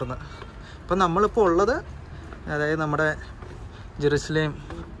നീണ്ട് നിവർന്ന്. ഇപ്പം നമ്മളിപ്പോൾ ഉള്ളത് അതായത് നമ്മുടെ ജെറുസലേം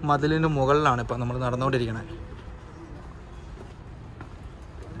മതിലിന് മുകളിലാണ് ഇപ്പോൾ നമ്മൾ നടന്നുകൊണ്ടിരിക്കണേ.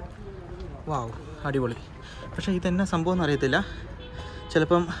 വാവ്, അടിപൊളി. പക്ഷേ ഇതെന്നാ സംഭവം എന്ന് അറിയത്തില്ല.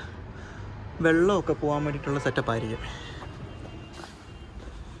 ചിലപ്പം വെള്ളമൊക്കെ പോകാൻ വേണ്ടിയിട്ടുള്ള സെറ്റപ്പായിരിക്കും.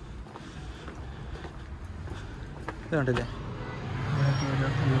 ഇത് കണ്ടില്ലേ,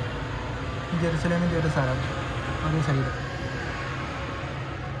 ജെറുസലേമിൻ്റെ ഒരു സ്ഥലം അതേ സൈഡ്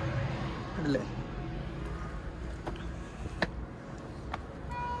കണ്ടില്ലേ.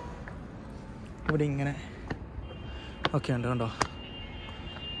 ഇവിടെ ഇങ്ങനെ ഒക്കെ ഉണ്ട് കണ്ടോ.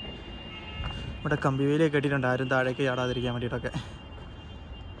 ഇവിടെ കമ്പിവേലിയൊക്കെ കെട്ടിയിട്ടുണ്ട്, ആരും താഴേക്ക് ചാടാതിരിക്കാൻ വേണ്ടിയിട്ടൊക്കെ.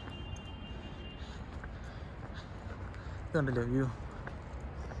 ഇതുണ്ടല്ലോ വ്യൂ.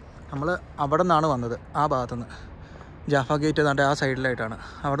 നമ്മൾ അവിടെ നിന്നാണ് വന്നത്, ആ ഭാഗത്തുനിന്ന്. ജാഫ ഗേറ്റ് ഏതാണ്ട് ആ സൈഡിലായിട്ടാണ്.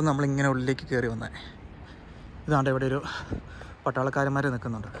 അവിടെ നിന്ന് നമ്മളിങ്ങനെ ഉള്ളിലേക്ക് കയറി വന്നത്. ഇതാണ്ട് ഇവിടെ ഒരു പട്ടാളക്കാരന്മാർ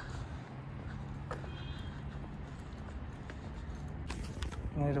നിൽക്കുന്നുണ്ട്.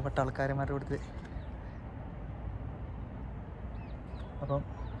 ഇങ്ങനെ ഒരു പട്ടാളക്കാരന്മാരുടെ അടുത്ത്. അപ്പം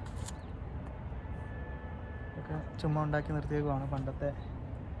ഇതൊക്കെ ചുമ്മാ ഉണ്ടാക്കി നിർത്തിയേക്കുവാണ് പണ്ടത്തെ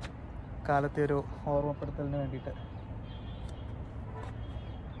കാലത്തെ ഒരു ഓർമ്മപ്പെടുത്തലിന് വേണ്ടിയിട്ട്.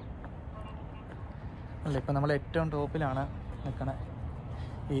 അല്ല, ഇപ്പം നമ്മൾ ഏറ്റവും ടോപ്പിലാണ് നിൽക്കണേ,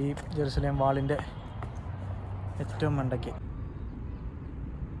 ഈ ജെറുസലേം വാളിൻ്റെ ഏറ്റവും മണ്ടയ്ക്ക്.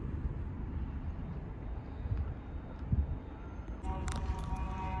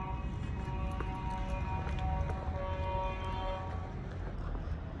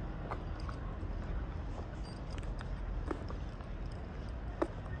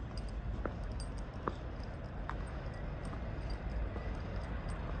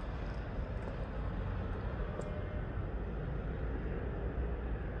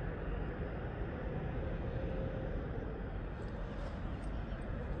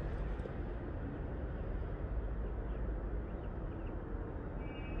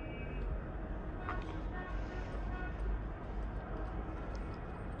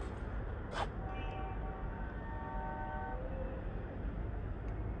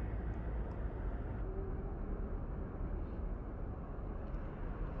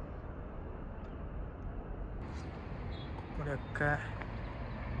 ഇവിടെയൊക്കെ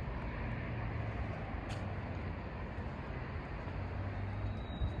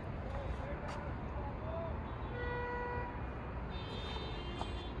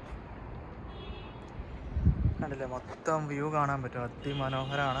കണ്ടില്ലേ, മൊത്തം വ്യൂ കാണാൻ പറ്റും.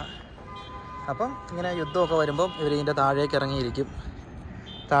 അതിമനോഹരമാണ്. അപ്പം ഇങ്ങനെ യുദ്ധമൊക്കെ വരുമ്പം ഇവർ ഇതിൻ്റെ താഴേക്ക് ഇറങ്ങിയിരിക്കും.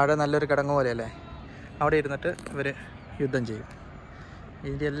 താഴെ നല്ലൊരു കിടങ്ങ് പോലെയല്ലേ, അവിടെ ഇരുന്നിട്ട് ഇവർ യുദ്ധം ചെയ്യും.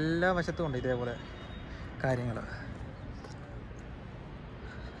 ഇതിൻ്റെ എല്ലാ വശത്തും ഉണ്ട് ഇതേപോലെ കാര്യങ്ങൾ.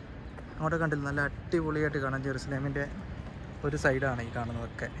 അങ്ങോട്ട് കണ്ടില്ല, നല്ല അടിപൊളിയായിട്ട് കാണാം. ജെറുസലേമിൻ്റെ ഒരു സൈഡാണ് ഈ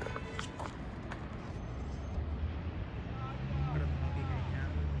കാണുന്നതൊക്കെ. ഇവിടെ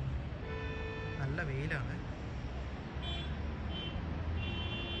നോക്കിക്കഴിഞ്ഞാൽ നല്ല വെയിലാണ്.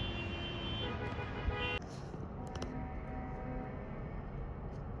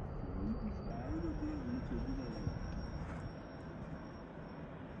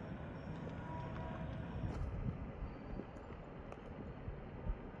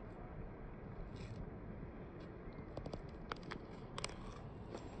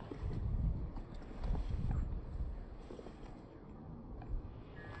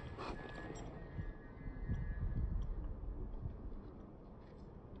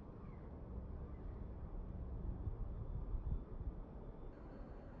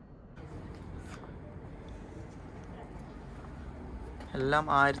 എല്ലാം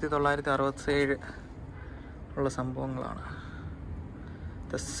 1967 ഉള്ള സംഭവങ്ങളാണ്.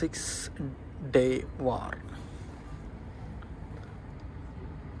 The 6 Day War.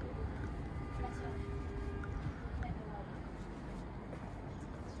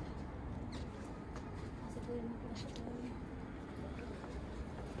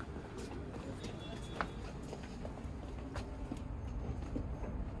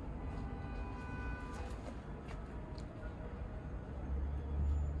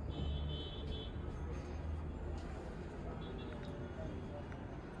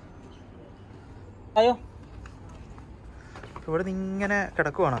 അയ്യോ, ഇവിടെ നിന്ന് ഇങ്ങനെ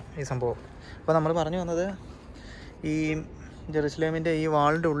കിടക്കുവാണ് ഈ സംഭവം. അപ്പോൾ നമ്മൾ പറഞ്ഞു വന്നത്, ഈ ജെറുസലേമിൻ്റെ ഈ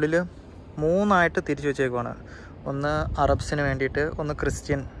വാളിൻ്റെ ഉള്ളിൽ 3 തിരിച്ചു വെച്ചേക്കുവാണ്. ഒന്ന് അറബ്സിന് വേണ്ടിയിട്ട്, ഒന്ന്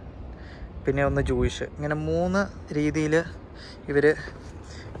ക്രിസ്ത്യൻ, പിന്നെ ഒന്ന് ജൂയിഷ്. ഇങ്ങനെ 3 രീതിയിൽ ഇവർ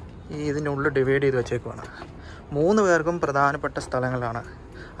ഇതിൻ്റെ ഉള്ളിൽ ഡിവൈഡ് ചെയ്ത് വെച്ചേക്കുവാണ്. 3 പേർക്കും പ്രധാനപ്പെട്ട സ്ഥലങ്ങളാണ്.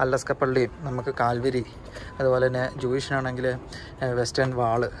 അല്ലസ്ക പള്ളിയും, നമുക്ക് കാൽവരി, അതുപോലെ തന്നെ ജൂയിഷിനാണെങ്കിൽ വെസ്റ്റേൺ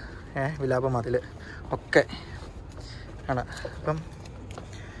വാള്, വിലാപ മതിൽ ഒക്കെ ആണ്. അപ്പം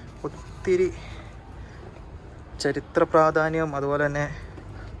ഒത്തിരി ചരിത്ര പ്രാധാന്യവും അതുപോലെ തന്നെ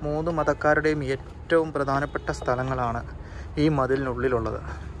 3 മതക്കാരുടെയും ഏറ്റവും പ്രധാനപ്പെട്ട സ്ഥലങ്ങളാണ് ഈ മതിലിനുള്ളിലുള്ളത്.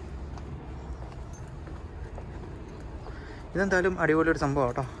 ഇതെന്തായാലും അടിപൊളിയൊരു സംഭവം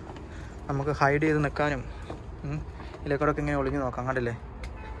കേട്ടോ. നമുക്ക് ഹൈഡ് ചെയ്ത് നിൽക്കാനും ഇതിലേക്കൂടെ ഇങ്ങനെ ഒളിഞ്ഞു നോക്കാം. കണ്ടില്ലേ,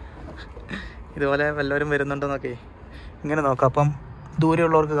 ഇതുപോലെ വല്ലവരും വരുന്നുണ്ടെന്നൊക്കെ ഇങ്ങനെ നോക്കാം. അപ്പം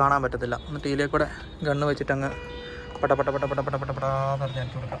ദൂരെയുള്ളവർക്ക് കാണാൻ പറ്റത്തില്ല. എന്നിട്ട് ഇതിലേക്കൂടെ ഗണ്ണ് വെച്ചിട്ട് അങ്ങ് പട്ട പട്ട പട്ട പട്ട പട്ട പട്ട പടാന്ന് പറഞ്ഞ്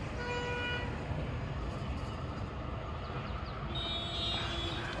അടിച്ചു കൊടുക്കാം.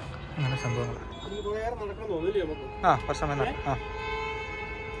 അങ്ങനെ സംഭവങ്ങൾ. കുറച്ച് സമയം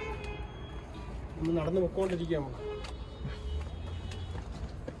നടന്ന് പൊക്കോണ്ടിരിക്കാം.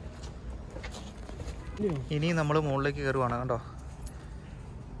 ഇനി നമ്മൾ മുകളിലേക്ക് കയറുവാണ്. കണ്ടോ,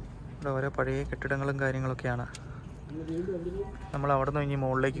 ഇവിടെ ഓരോ പഴയ കെട്ടിടങ്ങളും കാര്യങ്ങളൊക്കെയാണ്. നമ്മൾ അവിടെ നിന്ന് ഇനി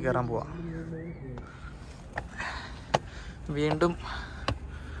മുകളിലേക്ക് കയറാൻ പോവാം. വീണ്ടും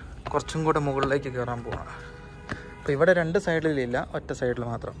കുറച്ചും കൂടെ മുകളിലേക്ക് കയറാൻ പോവാം. അപ്പോൾ ഇവിടെ 2 സൈഡിലില്ല, ഒറ്റ സൈഡിൽ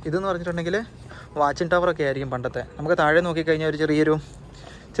മാത്രം. ഇതെന്ന് പറഞ്ഞിട്ടുണ്ടെങ്കിൽ വാച്ചിങ് ടവറൊക്കെ ആയിരിക്കും പണ്ടത്തെ. നമുക്ക് താഴെ നോക്കിക്കഴിഞ്ഞാൽ ഒരു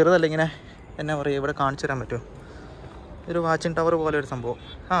ചെറുതല്ല, ഇങ്ങനെ എന്നാ പറയുക, ഇവിടെ കാണിച്ചു തരാൻ പറ്റുമോ? ഒരു വാച്ചിങ് ടവർ പോലെ ഒരു സംഭവം.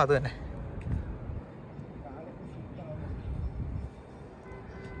 അത് തന്നെ.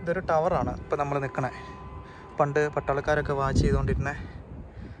 ഇതൊരു ടവറാണ് ഇപ്പം നമ്മൾ നിൽക്കണേ. പണ്ട് പട്ടാളക്കാരൊക്കെ വാച്ച് ചെയ്തുകൊണ്ടിരുന്ന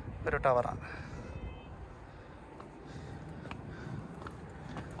ഒരു ടവറാണ്.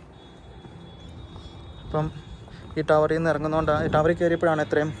 അപ്പം ഈ ടവറിൽ നിന്ന് ഇറങ്ങുന്നതുകൊണ്ടാണ്, ഈ ടവറിൽ കയറിയപ്പോഴാണ്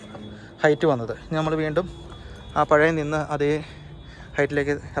ഇത്രയും ഹൈറ്റ് വന്നത്. നമ്മൾ വീണ്ടും ആ പഴയ നിന്ന് അതേ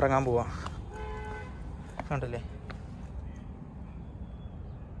ഹൈറ്റിലേക്ക് ഇറങ്ങാൻ പോവാം. കണ്ടില്ലേ?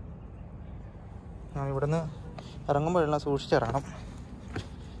 ഇവിടുന്ന് ഇറങ്ങുമ്പോഴെല്ലാം സൂക്ഷിച്ചിറങ്ങണം,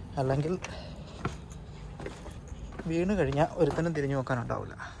 അല്ലെങ്കിൽ വീണ് കഴിഞ്ഞാൽ ഒരുത്തനും തിരിഞ്ഞു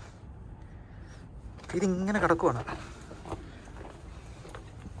നോക്കാനുണ്ടാവില്ല. ഇതിങ്ങനെ കിടക്കുവാണ്.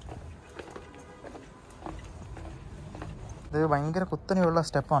 ഇത് ഭയങ്കര കുത്തനെയുള്ള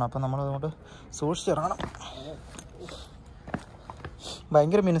സ്റ്റെപ്പാണ്. അപ്പം നമ്മളതുകൊണ്ട് സൂക്ഷിച്ചിറങ്ങണം.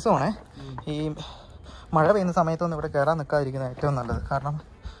 ഭയങ്കര മിനുസമാണേ. ഈ മഴ പെയ്യുന്ന സമയത്തൊന്നും ഇവിടെ കയറാൻ നിൽക്കാതിരിക്കുന്നത് ഏറ്റവും നല്ലത്. കാരണം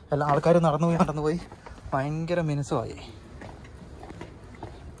എല്ലാ ആൾക്കാരും നടന്നുപോയി ഭയങ്കര മിനുസമായി.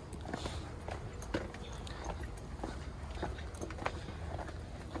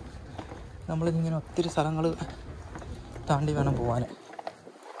 നമ്മളിങ്ങനെ ഒത്തിരി സ്ഥലങ്ങൾ താണ്ടി വേണം പോകാൻ.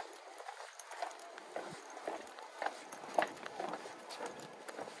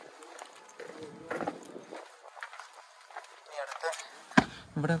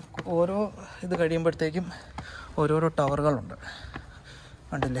 ഇവിടെ ഓരോ ഇത് കഴിയുമ്പോഴത്തേക്കും ഓരോരോ ടവറുകളുണ്ട്.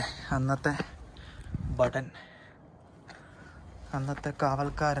 കണ്ടില്ലേ? അന്നത്തെ ബട്ടൻ, അന്നത്തെ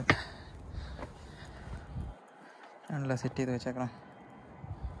കാവൽക്കാരൻ ആണല്ലോ സെറ്റ് ചെയ്ത് വെച്ചേക്കണം.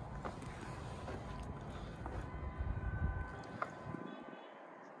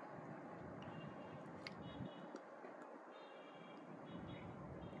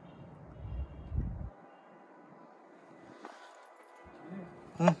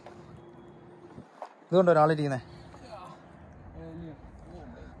 ഇതുകൊണ്ട് ഒരാളിരിക്കുന്നേ.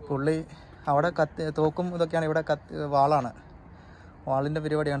 പുള്ളി അവിടെ തോക്കും ഇതൊക്കെയാണ്. ഇവിടെ വാളാണ്. വാളിൻ്റെ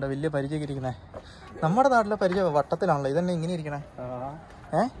പരിപാടി കണ്ടോ? വലിയ പരിചയൊക്കെ ഇരിക്കുന്നത്. നമ്മുടെ നാട്ടിലെ പരിചയം വട്ടത്തിലാണല്ലോ. ഇതന്നെ ഇങ്ങനെ ഇരിക്കണേ.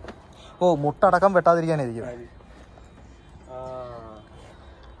 മുട്ടടക്കം വെട്ടാതിരിക്കാനായിരിക്കും.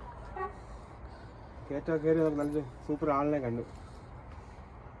 നല്ലൊരു സൂപ്പർ ആളിനെ കണ്ടു.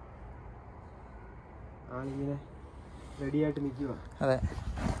 ആളിങ്ങനെ റെഡിയായിട്ട് നിൽക്കുക. അതെ,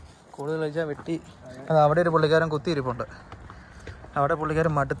 കൂടുതൽ കഴിച്ചാൽ വെട്ടി. അത് അവിടെ ഒരു പുള്ളിക്കാരൻ കുത്തിയിരിപ്പുണ്ട്. അവിടെ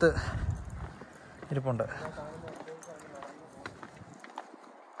പുള്ളിക്കാരൻ മടുത്ത് ഇരിപ്പുണ്ട്.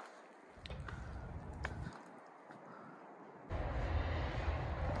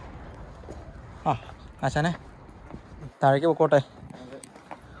 ആശാനെ, താഴേക്ക് പൊക്കോട്ടെ.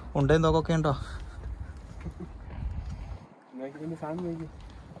 ഉണ്ടേം തോക്കൊക്കെ ഉണ്ടോ?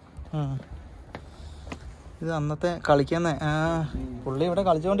 ഇത് അന്നത്തെ കളിക്കുന്ന പുള്ളി ഇവിടെ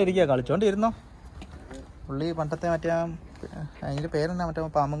കളിച്ചോണ്ടിരുന്നോ. പുള്ളി പണ്ടത്തെ മറ്റേ അതിൻ്റെ പേരെന്താ, മറ്റേ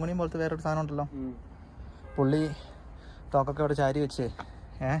പാമ്പൻകുണിയും പോലത്തെ വേറൊരു സാധനം ഉണ്ടല്ലോ. പുള്ളി തോക്കൊക്കെ അവിടെ ചാരി വെച്ച്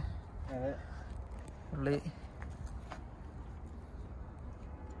പുള്ളി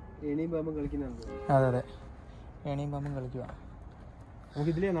ഏണിയും പാമ്പും കളിക്കുന്നുണ്ട്. അതെ അതെ, ഏണിയും പാമ്പും കളിക്കുക.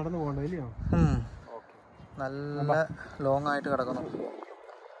 നമുക്ക് ഇതിലേ നടന്നു പോകണ്ടോ? ഇല്ലയോ? നല്ല ലോങ് ആയിട്ട് കിടക്കുന്നു.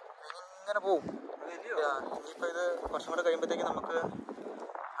 ഇങ്ങനെ പോവും. ഇനിയിപ്പോൾ ഇത് കുറച്ചും കൂടെ കഴിയുമ്പോഴത്തേക്ക് നമുക്ക്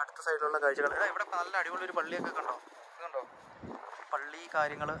അടുത്ത സൈഡിലുള്ള കാഴ്ചകൾ. ഇവിടെ നല്ല അടിപൊളി ഒരു പള്ളിയൊക്കെ കണ്ടോ? ഇതുണ്ടോ പള്ളി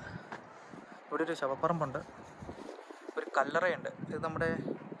കാര്യങ്ങൾ. ഇവിടെ ഒരു ശവപ്പറമ്പുണ്ട്, ഒരു കല്ലറയുണ്ട്. ഇത് നമ്മുടെ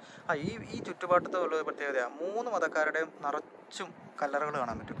ഈ ചുറ്റുപാട്ടത്തെ ഉള്ള പ്രത്യേകതയാണ്. 3 മതക്കാരുടെയും നിറച്ചും കല്ലറകൾ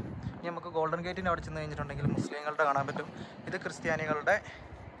കാണാൻ പറ്റും. ഇനി നമുക്ക് ഗോൾഡൻ ഗേറ്റിൻ്റെ അവിടെ ചെന്ന് കഴിഞ്ഞിട്ടുണ്ടെങ്കിൽ മുസ്ലിങ്ങളുടെ കാണാൻ പറ്റും. ഇത് ക്രിസ്ത്യാനികളുടെ.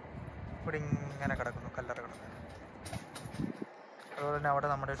 ഇവിടെ ഇങ്ങനെ കിടക്കുന്നു കല്ലറകൾ. അതുപോലെ തന്നെ അവിടെ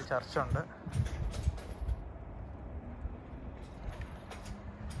നമ്മുടെ ഒരു ചർച്ചുണ്ട്.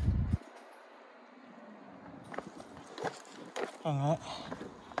 അങ്ങനെ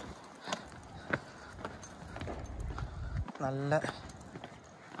നല്ല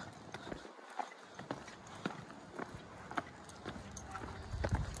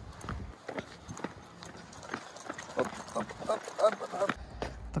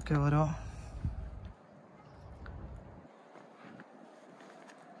ഇതൊക്കെ ഓരോ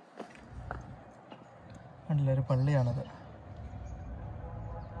ഒരു പള്ളിയാണത്.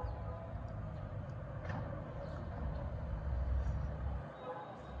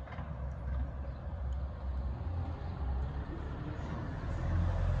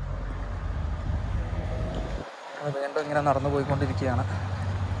 വീണ്ടും ഇങ്ങനെ നടന്നു പോയിക്കൊണ്ടിരിക്കുകയാണ്.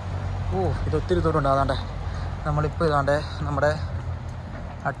 ഇത് ഒത്തിരി ദൂരം ഉണ്ട്. അതാണ്ടേ നമ്മളിപ്പോൾ ഇതാണ്ടേ നമ്മുടെ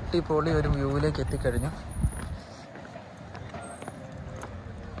അടിപൊളി ഒരു വ്യൂവിലേക്ക് എത്തിക്കഴിഞ്ഞു.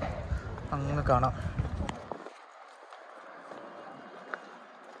 അങ്ങ് കാണാം.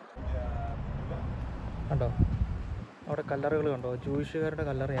 കണ്ടോ അവിടെ കല്ലറകൾ കണ്ടോ? ജൂയിഷുകാരുടെ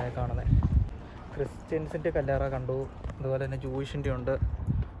കല്ലറയായി കാണുന്നത്. ക്രിസ്ത്യൻസിൻ്റെ കല്ലറ കണ്ടു, അതുപോലെ തന്നെ ജൂയിഷിൻ്റെ ഉണ്ട്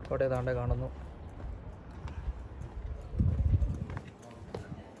അവിടെ ഏതാണ്ട് കാണുന്നു.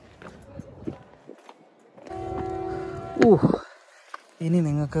 ഇനി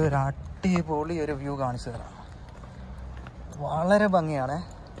നിങ്ങൾക്ക് ഒരു അടിപൊളി ഒരു വ്യൂ കാണിച്ചു തരാം. വളരെ ഭംഗിയാണ്.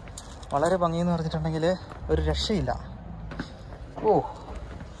 വളരെ ഭംഗിയെന്ന് പറഞ്ഞിട്ടുണ്ടെങ്കിൽ ഒരു രക്ഷയില്ല.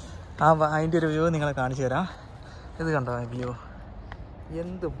 അതിൻ്റെ ഒരു വ്യൂ നിങ്ങളെ കാണിച്ചു തരാം. ഇത് കണ്ടോ വ്യൂ?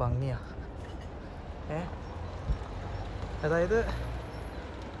 എന്ത് ഭംഗിയാണ്. അതായത്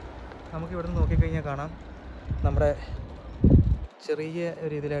നമുക്കിവിടെ നിന്ന് നോക്കിക്കഴിഞ്ഞാൽ കാണാം, നമ്മുടെ ചെറിയ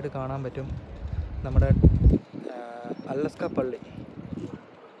രീതിയിലായിട്ട് കാണാൻ പറ്റും നമ്മുടെ അലസ്ക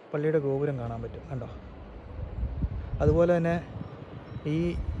പള്ളിയുടെ ഗോപുരം കാണാൻ പറ്റും. കണ്ടോ? അതുപോലെ തന്നെ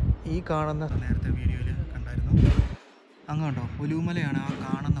ഈ കാണുന്ന നേരത്തെ വീഡിയോയിൽ കണ്ടായിരുന്നു, അങ്ങ് കണ്ടോ ഒലുമലയാണ്. ആ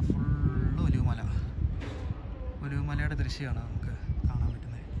കാണുന്ന ഫുള്ള് ഒലുമലയുടെ ദൃശ്യമാണ് നമുക്ക് കാണാൻ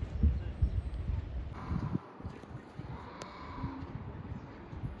പറ്റുന്നത്.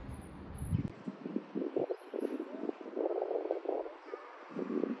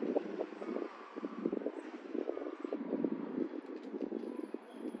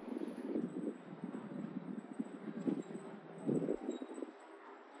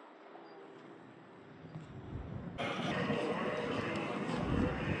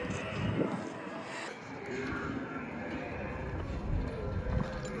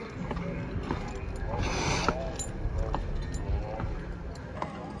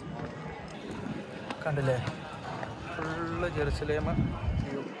 കണ്ടില്ലേ? Full Jerusalem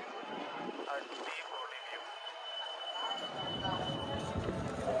view. അടിപൊളി വ്യൂ.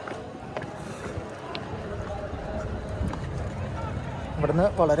 ഇവിടുന്ന്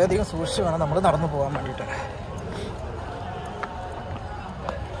വളരെയധികം സൂക്ഷിച്ച് വേണം നമ്മൾ നടന്നു പോകാൻ വേണ്ടിയിട്ട്.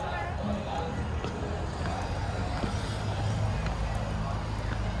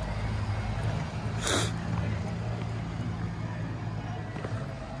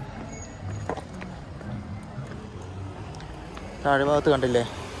 താഴ്ഭാഗത്ത് കണ്ടില്ലേ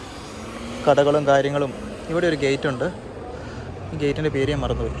കടകളും കാര്യങ്ങളും. ഇവിടെ ഒരു ഗേറ്റ് ഉണ്ട്. ഈ ഗേറ്റിൻ്റെ പേര് ഞാൻ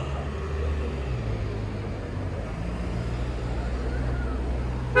മറന്നുപോയി.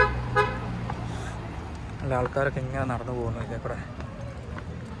 അല്ല, ആൾക്കാരൊക്കെ ഇങ്ങനെ നടന്നു പോകുന്നു ഇതേ കൂടെ.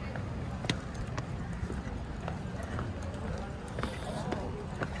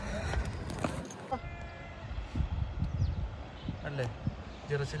 അല്ലേ,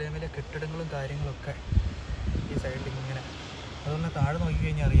 ജെറുസലേമിലെ കെട്ടിടങ്ങളും കാര്യങ്ങളൊക്കെ ഈ സൈഡിൽ ഇങ്ങനെ. അതുപോലെ താഴെ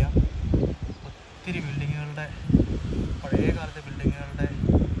നോക്കിക്കഴിഞ്ഞാൽ അറിയാം, ഒത്തിരി ബിൽഡിങ്ങുകളുടെ, പഴയ കാലത്തെ ബിൽഡിങ്ങുകളുടെ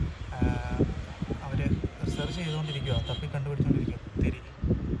അവർ റിസർച്ച് ചെയ്തുകൊണ്ടിരിക്കുക, തപ്പി കണ്ടുപിടിച്ചുകൊണ്ടിരിക്കുക. ഒത്തിരി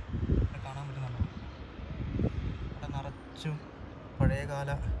കാണാൻ പറ്റുന്നുണ്ടോ? അവിടെ നിറച്ചും പഴയകാല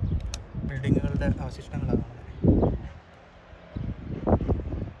ബിൽഡിങ്ങുകളുടെ അവശിഷ്ടങ്ങളാണ് കാണുന്നത്.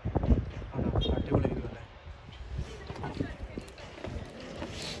 അടിപൊളി ഇരിക്കുമല്ലേ?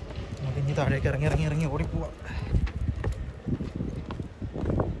 നമുക്ക് ഇനി താഴേക്ക് ഇറങ്ങി ഓടിപ്പോവാം.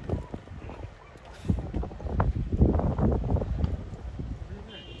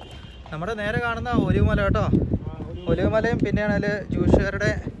 നമ്മുടെ നേരെ കാണുന്ന ഒലിവുമല കേട്ടോ. ഒലിവുമലയും പിന്നെയാണെങ്കിൽ ജൂഷുകാരുടെ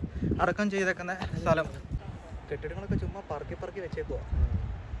അടക്കം ചെയ്തേക്കുന്ന സ്ഥലം. കെട്ടിടങ്ങളൊക്കെ ചുമ്മാ പറക്കി വെച്ചേക്കുവാ.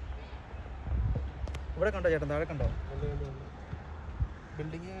 ഇവിടെ കണ്ടോ ചേട്ടൻ? താഴെ കണ്ടോ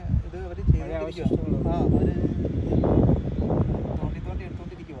ബിൽഡിങ്? ഇത് അവർ ചെയ്തുകൊണ്ടിരിക്കുക. അവർ തോണ്ടി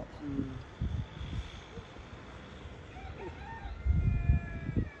എടുത്തുകൊണ്ടിരിക്കുക.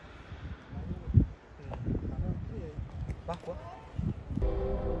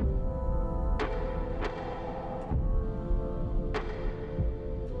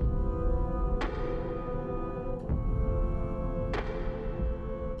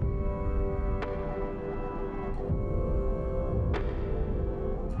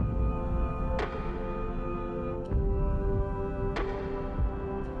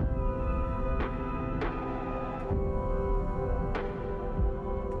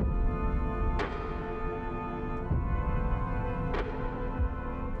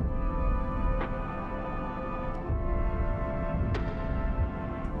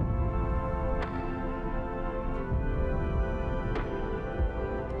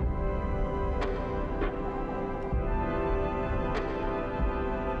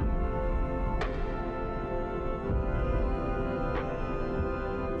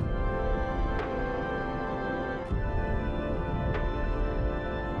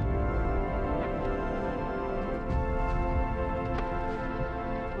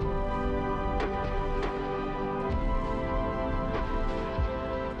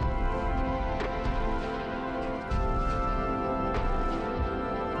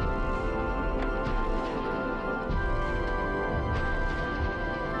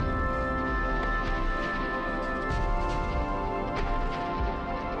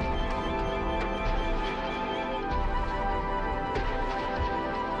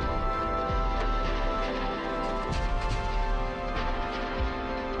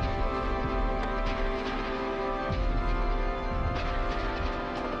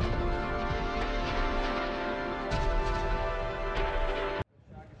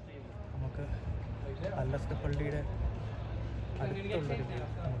 അല്ലസ്ക പള്ളിയുടെ അടുത്തുള്ളൊരു വ്യൂ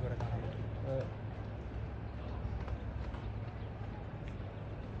നമുക്കിവിടെ കാണാൻ പറ്റും.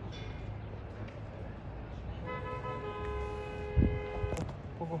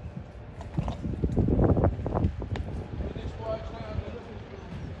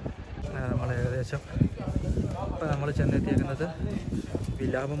 നമ്മൾ ഏകദേശം ഇപ്പം നമ്മൾ ചെന്നെത്തിയിരിക്കുന്നത്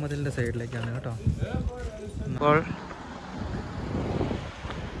വിലാപ മതിലിൻ്റെ സൈഡിലേക്കാണ് കേട്ടോ. ഇപ്പോൾ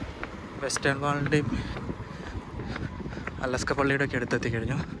വെസ്റ്റേൺ വാളിൻ്റെയും അല്ലസ്ക പള്ളിയുടെ ഒക്കെ അടുത്തെത്തി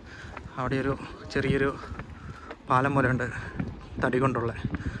കഴിഞ്ഞു. അവിടെ ഒരു ചെറിയൊരു പാലം പോലെ ഉണ്ട്, തടി കൊണ്ടുള്ള.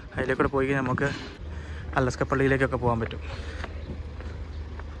 അതിലേക്കൂടെ പോയി കഴിഞ്ഞാൽ നമുക്ക് അല്ലസ്ക പള്ളിയിലേക്കൊക്കെ പോകാൻ പറ്റും.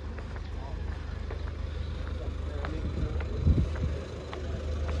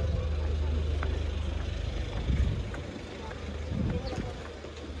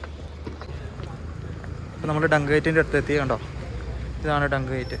 അപ്പോൾ നമ്മൾ ഡങ്ക് ഗേറ്റിൻ്റെ അടുത്ത് എത്തി. കണ്ടോ, ഇതാണ് ഡങ്ക്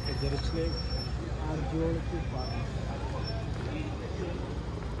ഗേറ്റ്.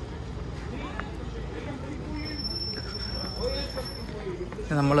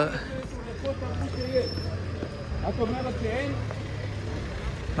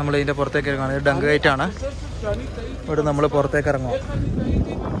 നമ്മൾ ഇതിൻ്റെ പുറത്തേക്ക് ഇറങ്ങുകയാണ്. ഇത് ഡങ്ക് ഗേറ്റാണ്. ഇവിടെ നമ്മൾ പുറത്തേക്ക് ഇറങ്ങുക.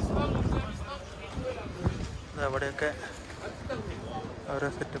 അവിടെയൊക്കെ ഓരോ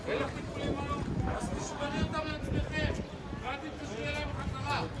സെറ്റപ്പ്.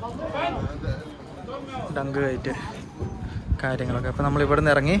 ഡങ്ക് ഗേറ്റ് കാര്യങ്ങളൊക്കെ. അപ്പോൾ നമ്മൾ ഇവിടെ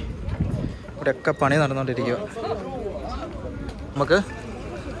നിന്ന് ഇറങ്ങി. ഇവിടെയൊക്കെ പണി നടന്നുകൊണ്ടിരിക്കുക. നമുക്ക്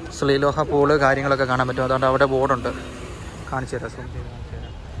ശ്രീലോഹ പൂള് കാര്യങ്ങളൊക്കെ കാണാൻ പറ്റും. അതുകൊണ്ട് അവിടെ ബോർഡുണ്ട്, കാണിച്ചു തരാം. സൂം ചെയ്ത് കാണിച്ചു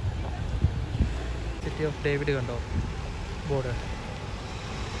തരാം. സിറ്റി ഓഫ് ഡേവിഡ് കണ്ടോ board?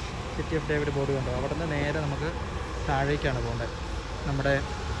 City of David board കണ്ടോ? അവിടെ നിന്ന് നേരെ നമുക്ക് താഴേക്കാണ് പോകേണ്ടത്. നമ്മുടെ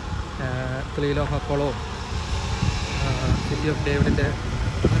ശ്രീലോഹ കുളവും സിറ്റി ഓഫ് ഡേവിഡിൻ്റെ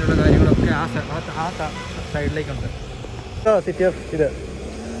അങ്ങനെയുള്ള കാര്യങ്ങളൊക്കെ ആ സൈഡിലേക്കുണ്ട്. സിറ്റി ഓഫ് ഇത്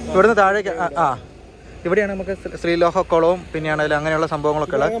ഇവിടുന്ന് താഴേക്ക് ഇവിടെയാണ് നമുക്ക് ശ്രീലോഹ കുളവും പിന്നെയാണെങ്കിലും അങ്ങനെയുള്ള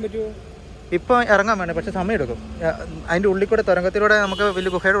സംഭവങ്ങളൊക്കെ ഉള്ളത്. ഇപ്പോൾ ഇറങ്ങാൻ വേണ്ട, പക്ഷെ സമയം എടുക്കും. അതിൻ്റെ ഉള്ളിൽ കൂടെ തുരങ്കത്തിലൂടെ നമുക്ക് വലിയ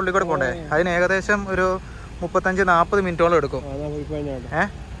ഗുഹയുടെ ഉള്ളിൽ കൂടെ പോകണ്ടേ. അതിന് ഏകദേശം ഒരു 35-40 മിനിറ്റോളം എടുക്കും.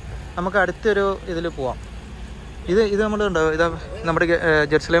 നമുക്ക് അടുത്തൊരു ഇതിൽ പോവാം. ഇത് നമ്മൾ ഉണ്ടോ, ഇത് നമ്മുടെ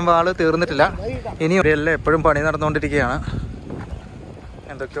ജെറുസലേം വാള് തീർന്നിട്ടില്ല. ഇനി എല്ലാം എപ്പോഴും പണി നടന്നുകൊണ്ടിരിക്കുകയാണ്.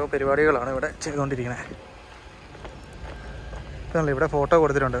 എന്തൊക്കെയോ പരിപാടികളാണ് ഇവിടെ ചെയ്തുകൊണ്ടിരിക്കുന്നത്. ഇവിടെ ഫോട്ടോ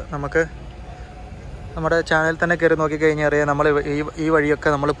കൊടുത്തിട്ടുണ്ട്. നമുക്ക് നമ്മുടെ ചാനൽ തന്നെ കയറി നോക്കിക്കഴിഞ്ഞാൽ അറിയാം, നമ്മൾ ഈ വഴിയൊക്കെ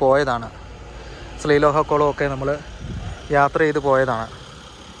നമ്മൾ പോയതാണ്. ശ്രീലോഹ കുളമൊക്കെ നമ്മൾ യാത്ര ചെയ്ത് പോയതാണ്.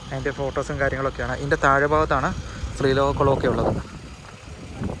 അതിൻ്റെ ഫോട്ടോസും കാര്യങ്ങളൊക്കെയാണ്. ഇതിൻ്റെ താഴെ ഭാഗത്താണ് ശ്രീലോഹ കുളമൊക്കെ ഉള്ളത്.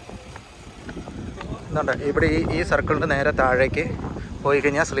 എന്തുണ്ട് ഇവിടെ ഈ സർക്കിളിൻ്റെ നേരെ താഴേക്ക് പോയി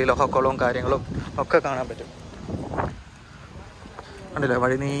കഴിഞ്ഞാൽ ശ്രീലോഹ കുളവും കാര്യങ്ങളും ഒക്കെ കാണാൻ പറ്റും. കണ്ടില്ലേ,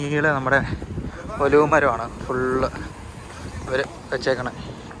 വഴി നീളെ നമ്മുടെ ഒലിവ് മരമാണ് ഫുള്ള് ഇവർ വെച്ചേക്കണേ.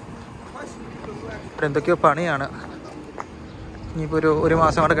 ഇവിടെ എന്തൊക്കെയോ പണിയാണ്. ഇനിയിപ്പോൾ ഒരു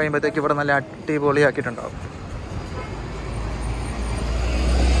മാസം കൂടെ കഴിയുമ്പോഴത്തേക്ക് ഇവിടെ നല്ല അടിപൊളിയാക്കിയിട്ടുണ്ടാവും.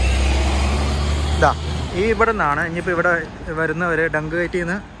 ഇവിടെ നിന്നാണ് ഇനിയിപ്പോൾ ഇവിടെ വരുന്നവർ ഡങ്ക് ഗേറ്റിൽ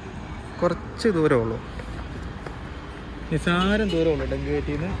നിന്ന് കുറച്ച് ദൂരമുള്ളൂ, നിസാരം ദൂരമുള്ളൂ ഡങ്ക്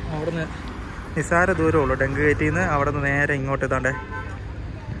ഗേറ്റിൽ നിന്ന്. അവിടെ നിന്ന് നിസാര ദൂരമുള്ളൂ ഡങ്ക് ഗേറ്റിൽ നിന്ന്. അവിടെ നിന്ന് നേരെ ഇങ്ങോട്ട് ഇതാണ്ട്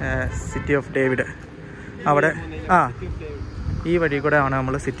സിറ്റി ഓഫ് ഡേവിഡ്. അവിടെ ഈ വഴി കൂടെ ആണ്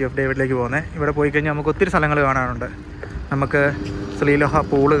നമ്മൾ സിറ്റി ഓഫ് ഡേവിഡിലേക്ക് പോകുന്നത്. ഇവിടെ പോയി കഴിഞ്ഞാൽ നമുക്ക് ഒത്തിരി സ്ഥലങ്ങൾ കാണാനുണ്ട്. നമുക്ക് ശ്രീലോഹ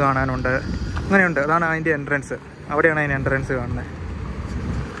പൂള് കാണാനുണ്ട്, അങ്ങനെയുണ്ട്. അതാണ് അതിൻ്റെ എൻട്രൻസ്. അവിടെയാണ് അതിൻ്റെ എൻട്രൻസ് കാണുന്നത്.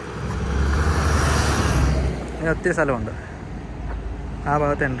 ഒത്തിരി സ്ഥലമുണ്ട് ആ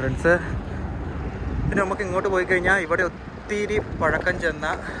ഭാഗത്ത് എൻട്രൻസ്. പിന്നെ നമുക്ക് ഇങ്ങോട്ട് പോയി കഴിഞ്ഞാൽ ഇവിടെ ഒത്തിരി പഴക്കം ചെന്ന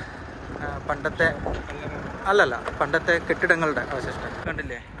പണ്ടത്തെ കെട്ടിടങ്ങളുടെ അവശിഷ്ടം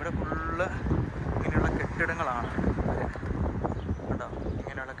കണ്ടില്ലേ. ഇവിടെ ഫുള്ള് ഇങ്ങനെയുള്ള കെട്ടിടങ്ങളാണ്. കേട്ടോ,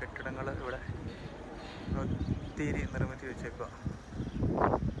 ഇങ്ങനെയുള്ള കെട്ടിടങ്ങൾ ഇവിടെ ഒത്തിരി നിർമ്മിച്ച് വെച്ചേക്കുക.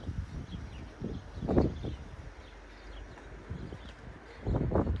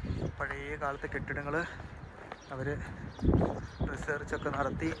 പഴയ കാലത്തെ കെട്ടിടങ്ങൾ അവർ റിസർച്ചൊക്കെ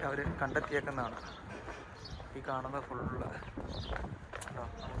നടത്തി അവർ കണ്ടെത്തിയേക്കുന്നതാണ്. ഈ കാണുന്നത് ഫുള്ള് കേട്ടോ,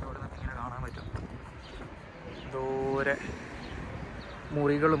 നമുക്ക് ഇവിടെ നിന്ന് ഇങ്ങനെ കാണാൻ പറ്റും. ദൂരെ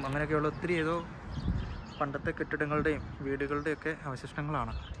മുറികളും അങ്ങനെയൊക്കെയുള്ള ഒത്തിരി ഏതോ പണ്ടത്തെ കെട്ടിടങ്ങളുടെയും വീടുകളുടെയൊക്കെ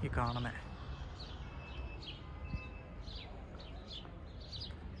അവശിഷ്ടങ്ങളാണ് ഈ കാണുന്നത്.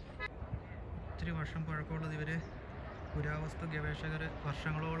 ഒത്തിരി വർഷം പഴക്കമുള്ളത്. ഇവർ പുരാവസ്തു ഗവേഷകർ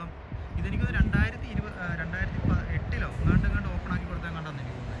വർഷങ്ങളോളം ഇതെനിക്ക് 2008 എങ്ങാണ്ട് ഓപ്പൺ ആക്കി കൊടുത്താൽ കണ്ടെന്ന്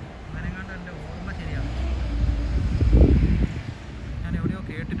എനിക്ക് തോന്നുന്നത്. അങ്ങനെ എങ്ങാണ്ട് എൻ്റെ ഓർമ്മ ശരിയാണ്. ഞാൻ എവിടെയോ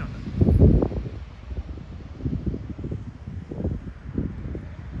കേട്ടിട്ടുണ്ട്.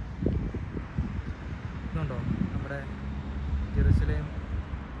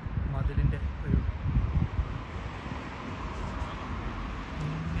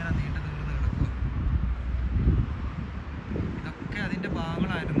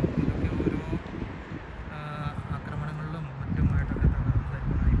 തകർന്നായിരുന്നു. ഇതൊക്കെ ഓരോ ആക്രമണങ്ങളിലും മറ്റുമായിട്ടൊക്കെ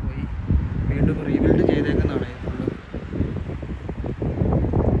തകർന്നായി പോയി. വീണ്ടും റീബിൽഡ് ചെയ്തേക്കുന്നതാണ് ഈ ഫുള്ള്.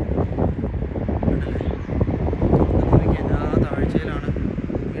 എല്ലാ താഴ്ചയിലാണ്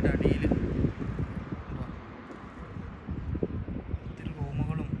വീട് അടിയിൽ ഒത്തിരി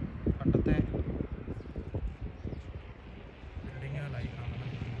റൂമുകളും പണ്ടത്തെ ബിൽഡിങ്ങുകളായി കാണുന്നത്.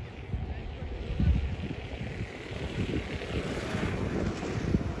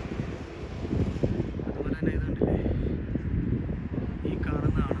 അതുപോലെ തന്നെ ഇതുണ്ടല്ലേ, ഈ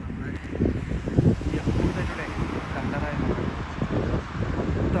കാണുന്നതാണ് നമ്മുടെ യഹൂദരുടെ കല്ലറ എന്ന് പറയുന്നത്.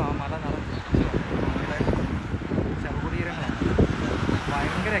 മൊത്തം ആ മല നിറച്ച് അവരുടെ ശവകുടീരങ്ങളാണ്.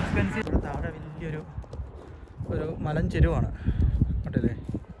 ഭയങ്കര എക്സ്പെൻസീവ്. ഇവിടെ താഴെ വലിയൊരു മലഞ്ചെരുവാണ് കണ്ടില്ലേ,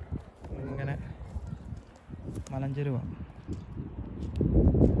 ഇങ്ങനെ മലഞ്ചെരുവാണ്.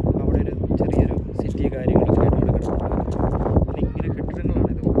 അവിടെ ഒരു ചെറിയൊരു സിറ്റി കാര്യങ്ങളൊക്കെ ആയിട്ട് അവിടെ കിടക്കുന്നുണ്ട്. പിന്നെ ഇങ്ങനെ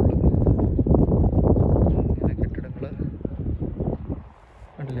കെട്ടിടങ്ങളാണ് ഇത് ഫുള്ള്. ഇങ്ങനെ കെട്ടിടങ്ങൾ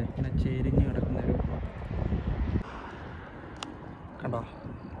കണ്ടില്ലേ, ഇങ്ങനെ ചെരിഞ്ഞ് കിടക്കുന്നൊരു കണ്ടോ.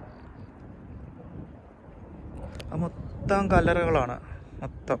 അത് മൊത്തം കല്ലറകളാണ്,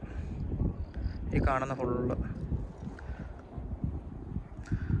 മൊത്തം ഈ കാണുന്ന ഫുള്ള്.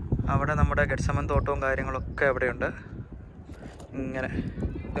 അവിടെ നമ്മുടെ ഗെറ്റ്സമൻ തോട്ടവും കാര്യങ്ങളൊക്കെ അവിടെയുണ്ട്. ഇങ്ങനെ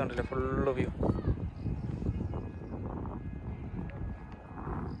ഇതുണ്ടല്ലേ ഫുള്ള് വ്യൂ.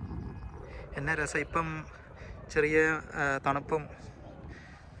 എന്നെ രസം. ഇപ്പം ചെറിയ തണുപ്പും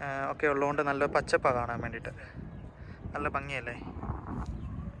ഒക്കെ ഉള്ളതുകൊണ്ട് നല്ല പച്ചപ്പാണ് കാണാൻ വേണ്ടിയിട്ട്. നല്ല ഭംഗിയല്ലേ.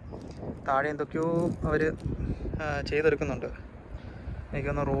 താഴെ എന്തൊക്കെയോ അവർ ചെയ്തെടുക്കുന്നുണ്ട്.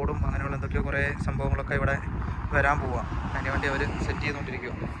 എനിക്കൊന്ന് റോഡും അങ്ങനെയുള്ള എന്തൊക്കെയോ കുറേ സംഭവങ്ങളൊക്കെ ഇവിടെ വരാൻ പോവാം. അതിന് വേണ്ടി അവർ സെറ്റ്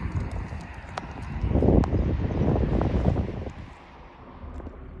ചെയ്തുകൊണ്ടിരിക്കുക.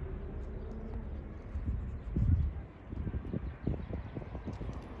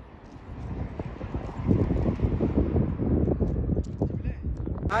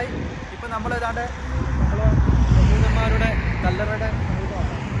 ഹായ്, ഇപ്പം നമ്മൾ ഏതാണ്ട് യഹൂദന്മാരുടെ കല്ലറയുടെ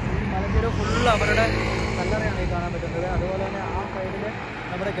സമീപമാണ്. ഈ മലഞ്ചെരുവ് ഫുള്ള് അവരുടെ കല്ലറയാണ് ഈ കാണാൻ പറ്റുന്നത്. അതുപോലെ തന്നെ ആ സൈഡിൽ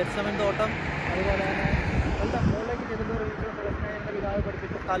നമ്മുടെ ഗെറ്റ്സമൻ തോട്ടം, അതുപോലെ തന്നെ എല്ലാം മുകളിലേക്ക് ചെല്ലുന്ന ഫലസ്തീനിയുടെ പിതാവ്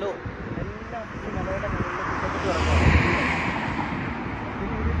പഠിപ്പിച്ച സ്ഥലവും എല്ലാം ഈ മലയുടെ മുകളിലേക്ക് ചെന്നിട്ട് കിടക്കുകയാണ്.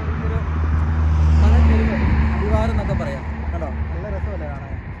 പിന്നെ ഇത് ചെറിയൊരു മലഞ്ചെരുവ് അടിവാരം എന്നൊക്കെ പറയാം. കേട്ടോ, നല്ല രസമല്ലേ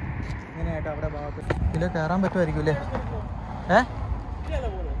കാണാൻ. ഇങ്ങനെയായിട്ട് അവിടെ ഭാഗത്ത് ഇതിൽ കയറാൻ പറ്റുമായിരിക്കും അല്ലേ?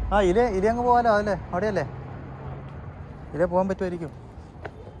 ആ ഇല അങ്ങ് പോകാലോ. അതല്ലേ അവിടെയല്ലേ ഇല പോകാൻ പറ്റുമായിരിക്കും.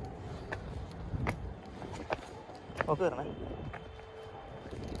 ഓക്കെ വരണേ.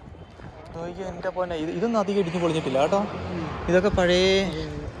 നോക്കിയാൽ എൻ്റെ പോലെ ഇതൊന്നും അധികം ഇടിഞ്ഞ് പൊളിഞ്ഞിട്ടില്ല കേട്ടോ. ഇതൊക്കെ പഴയ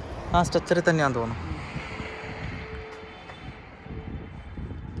ആ സ്ട്രക്ചറിൽ തന്നെയാണെന്ന് തോന്നുന്നു.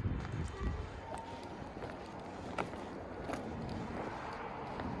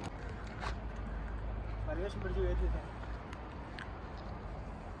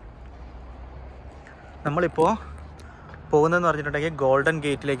 നമ്മളിപ്പോൾ പോകുന്നതെന്ന് പറഞ്ഞിട്ടുണ്ടെങ്കിൽ ഗോൾഡൻ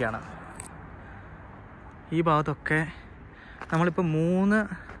ഗേറ്റിലേക്കാണ്. ഈ ഭാഗത്തൊക്കെ നമ്മളിപ്പോൾ 3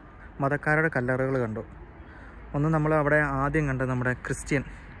 മതക്കാരുടെ കല്ലറകൾ കണ്ടു. ഒന്ന് നമ്മൾ അവിടെ ആദ്യം കണ്ടത് നമ്മുടെ ക്രിസ്ത്യൻ,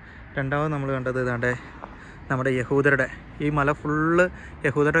 രണ്ടാമത് നമ്മൾ കണ്ടത് ഇതാണ്ട് നമ്മുടെ യഹൂദരുടെ. ഈ മല ഫുള്ള്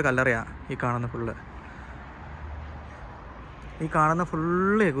യഹൂദരുടെ കല്ലറയാണ്. ഈ കാണുന്ന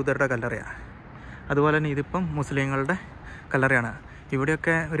ഫുള്ള് യഹൂദരുടെ കല്ലറയാണ്. അതുപോലെ തന്നെ ഇതിപ്പം മുസ്ലിങ്ങളുടെ കല്ലറയാണ്.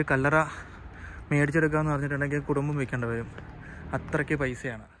 ഇവിടെയൊക്കെ ഒരു കല്ലറ മേടിച്ചെടുക്കുക എന്ന് പറഞ്ഞിട്ടുണ്ടെങ്കിൽ കുടുംബം വയ്ക്കേണ്ടി വരും. അത്രയ്ക്ക്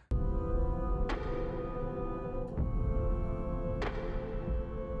പൈസയാണ്.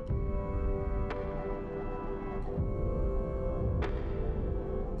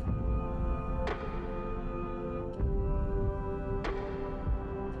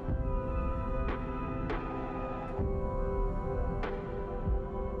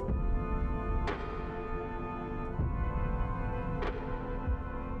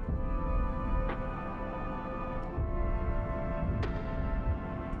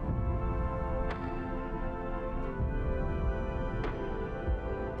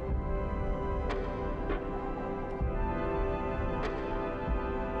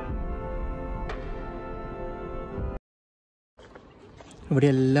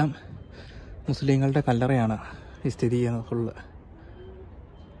 ഇവിടെയെല്ലാം മുസ്ലിങ്ങളുടെ കല്ലറയാണ് ഈ സ്ഥിതി ചെയ്യുന്നത് ഫുള്ള്.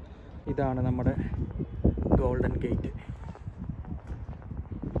 ഇതാണ് നമ്മുടെ ഗോൾഡൻ ഗേറ്റ്.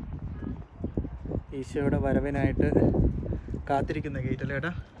 ഈശോയുടെ വരവിനായിട്ട് കാത്തിരിക്കുന്ന ഗേറ്റ് അല്ലേ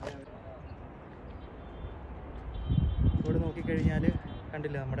ഏട്ടാ? ഇവിടെ നോക്കിക്കഴിഞ്ഞാൽ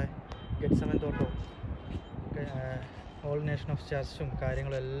കണ്ടില്ല നമ്മുടെ ഗെറ്റ്സമൻ തോട്ടവും ഓൾ നേഷൻ ഓഫ് ചർച്ചും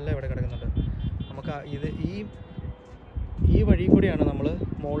കാര്യങ്ങളും എല്ലാം ഇവിടെ കിടക്കുന്നുണ്ട്. നമുക്ക് ഇത് ഈ വഴി കൂടിയാണ് നമ്മൾ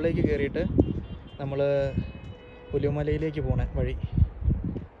മുകളിലേക്ക് കയറിയിട്ട് നമ്മൾ പുലിമലയിലേക്ക് പോണ വഴി.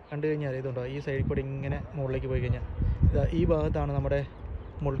 കണ്ടു കഴിഞ്ഞാൽ ഇതുണ്ടോ, ഈ സൈഡിൽ കൂടെ ഇങ്ങനെ മുകളിലേക്ക് പോയി കഴിഞ്ഞാൽ ഇതാ ഈ ഭാഗത്താണ് നമ്മുടെ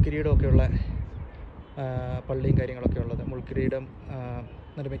മുൾക്കിരീടമൊക്കെയുള്ള പള്ളിയും കാര്യങ്ങളൊക്കെ ഉള്ളത്. മുൾക്കിരീടം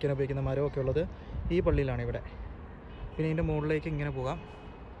നിർമ്മിക്കാൻ ഉപയോഗിക്കുന്ന മരമൊക്കെ ഉള്ളത് ഈ പള്ളിയിലാണ് ഇവിടെ. പിന്നെ ഇതിൻ്റെ മുകളിലേക്ക് ഇങ്ങനെ പോകാം.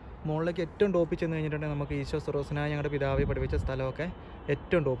 മുകളിലേക്ക് ഏറ്റവും ടോപ്പിൽ ചെന്ന് കഴിഞ്ഞിട്ടുണ്ടെങ്കിൽ നമുക്ക് ഈശോ സ്രോസ്നായ ഞങ്ങളുടെ പിതാവെ പഠിപ്പിച്ച സ്ഥലമൊക്കെ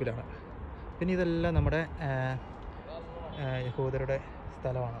ഏറ്റവും ടോപ്പിലാണ്. പിന്നെ ഇതെല്ലാം നമ്മുടെ യഹൂദരുടെ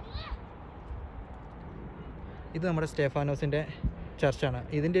സ്ഥലമാണ്. ഇത് നമ്മുടെ സ്റ്റെഫാനോസിൻ്റെ ചർച്ചാണ്.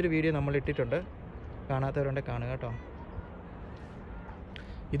 ഇതിൻ്റെ ഒരു വീഡിയോ നമ്മൾ ഇട്ടിട്ടുണ്ട്, കാണാത്തവരുണ്ടെങ്കിൽ കാണുക കേട്ടോ.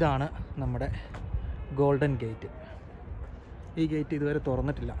 ഇതാണ് നമ്മുടെ ഗോൾഡൻ ഗേറ്റ്. ഈ ഗേറ്റ് ഇതുവരെ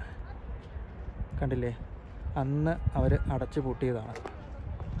തുറന്നിട്ടില്ല, കണ്ടില്ലേ? അന്ന് അവർ അടച്ചു പൂട്ടിയതാണ്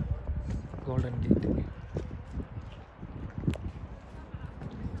ഗോൾഡൻ ഗേറ്റ്.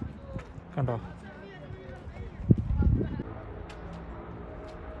 കണ്ടോ?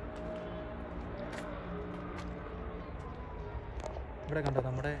 ഇവിടെ കണ്ടോ,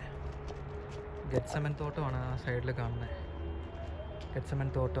 നമ്മുടെ ഗെത്സമൻ തോട്ടമാണ് ആ സൈഡിൽ കാണുന്നത്. ഗെത്സമൻ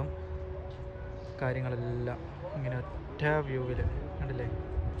തോട്ടം കാര്യങ്ങളെല്ലാം ഇങ്ങനെ ഒറ്റ വ്യൂവിൽ കണ്ടില്ലേ?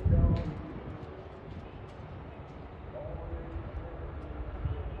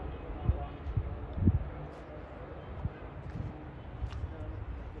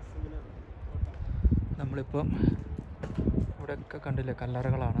 നമ്മളിപ്പം ഇവിടെയൊക്കെ കണ്ടില്ലേ,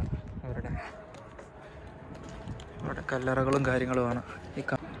 കല്ലറകളാണ് അവരുടെ. ഇവിടെ കല്ലറകളും കാര്യങ്ങളുമാണ്.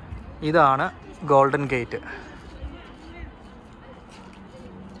 ഇതാണ് ഗോൾഡൻ ഗേറ്റ്.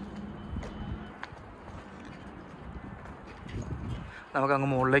 നമുക്കങ്ങ്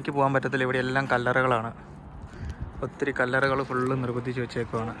മുകളിലേക്ക് പോകാൻ പറ്റത്തില്ല, ഇവിടെ എല്ലാം കല്ലറകളാണ്. ഒത്തിരി കല്ലറകൾ ഫുള്ള് നിർബന്ധിച്ച്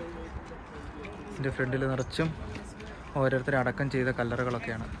വെച്ചേക്കുവാണ്. ഇതിൻ്റെ ഫ്രണ്ടിൽ നിറച്ചും ഓരോരുത്തരെ അടക്കം ചെയ്ത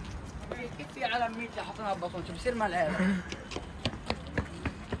കല്ലറകളൊക്കെയാണ്.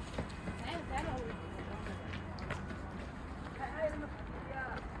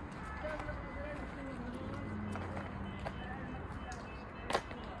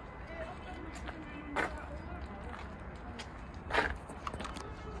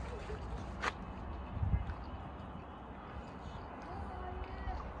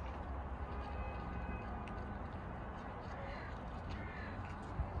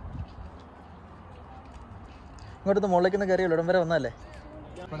 ഇങ്ങോട്ട് മുകളിലേക്കൊന്നും കയറിയല്ലോ, ഇടം വരെ വന്നല്ലേ.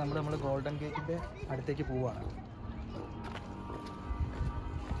 അപ്പോൾ നമ്മൾ ഗോൾഡൻ ഗേറ്റിൻ്റെ അടുത്തേക്ക് പോവുകയാണ്.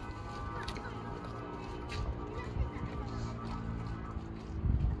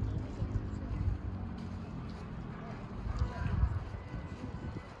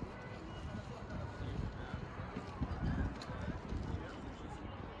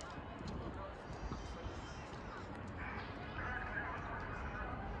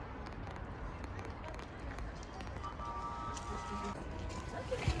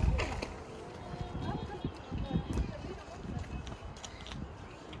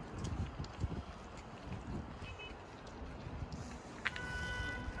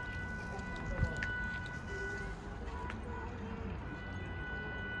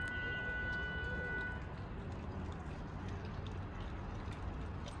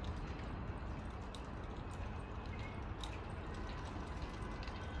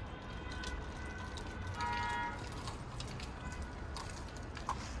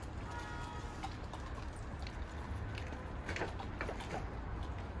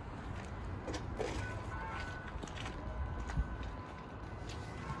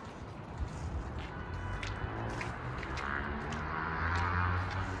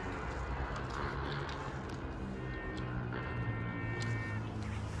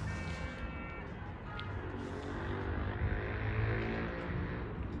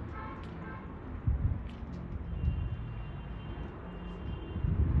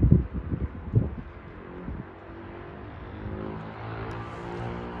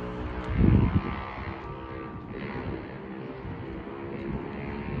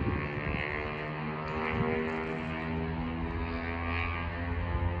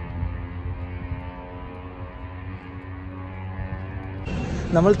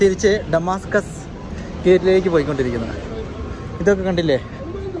 നമ്മൾ തിരിച്ച് ഡമാസ്കസ് ഗേറ്റിലേക്ക് പോയിക്കൊണ്ടിരിക്കുന്നത്. ഇതൊക്കെ കണ്ടില്ലേ,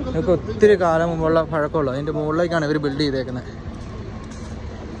 ഇതൊക്കെ ഒത്തിരി കാലം മുമ്പുള്ള പഴക്കമുള്ളൂ. അതിൻ്റെ മുകളിലേക്കാണ് ഇവർ ബിൽഡ് ചെയ്തേക്കുന്നത്.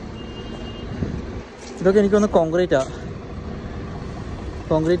 ഇതൊക്കെ എനിക്കൊന്ന് കോൺക്രീറ്റ്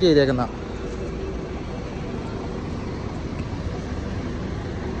ചെയ്തേക്കുന്ന.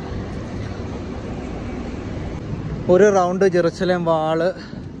 ഒരു റൗണ്ട് ജെറുസലേം വാള്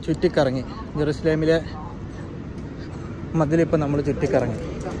ചുറ്റിക്കറങ്ങി. ജെറുസലേമിലെ മതിലിപ്പോൾ നമ്മൾ ചുറ്റിക്കറങ്ങി.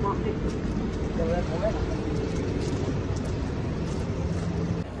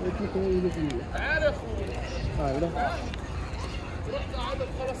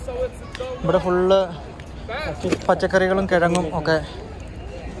 ഇവിടെ ഫുള്ള് പച്ചക്കറികളും കിഴങ്ങും ഒക്കെ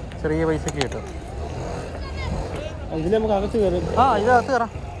ചെറിയ പൈസക്ക് കിട്ടും. ഇതിൽ നമുക്ക് അകത്ത് കയറും. ഇതിനകത്ത്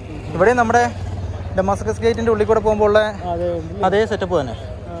കയറാം. ഇവിടെ നമ്മുടെ ഡമാസ്കസ് ഗേറ്റിൻ്റെ ഉള്ളിൽ കൂടെ പോകുമ്പോൾ ഉള്ള അതേ സെറ്റപ്പ് തന്നെ,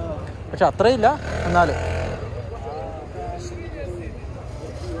 പക്ഷെ അത്രയില്ല എന്നാലും.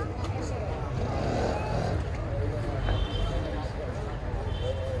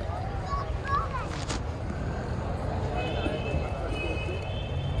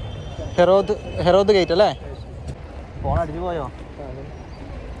 ഹെറോദ് ഗേറ്റ് അല്ലേ? ഫോൺ അടിച്ചു പോയോ?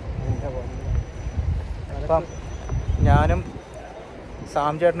 അപ്പം ഞാനും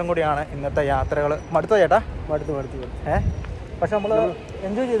സാം ചേട്ടനും കൂടിയാണ് ഇന്നത്തെ യാത്രകൾ. മടുത്തോ ചേട്ടാ? മടുത്തു. പക്ഷെ നമ്മൾ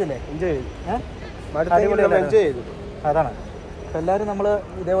എൻജോയ് ചെയ്തില്ലേ? എൻജോയ് ചെയ്തു. എൻജോയ് ചെയ്തു. അതാണ്. അപ്പം എല്ലാവരും നമ്മൾ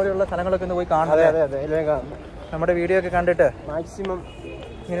ഇതേപോലെയുള്ള സ്ഥലങ്ങളൊക്കെ ഒന്ന് പോയി കാണുന്നത്. അതെ. നമ്മുടെ വീഡിയോ ഒക്കെ കണ്ടിട്ട് മാക്സിമം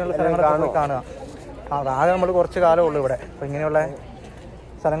ഇങ്ങനെയുള്ള സ്ഥലങ്ങളൊക്കെ പോയി കാണുക. ആകെ നമ്മൾ കുറച്ച് കാലമേ ഉള്ളൂ ഇവിടെ. അപ്പം ഇങ്ങനെയുള്ള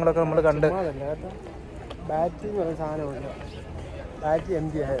സ്ഥലങ്ങളൊക്കെ നമ്മൾ കണ്ട്. ബാറ്റ് എന്ന് പറയുന്ന സാധനമുണ്ട്. ബാറ്റ് എം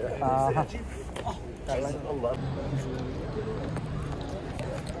ജി ആയത്.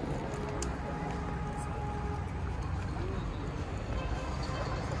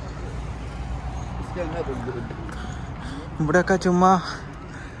 ഇവിടെയൊക്കെ ചുമ്മാ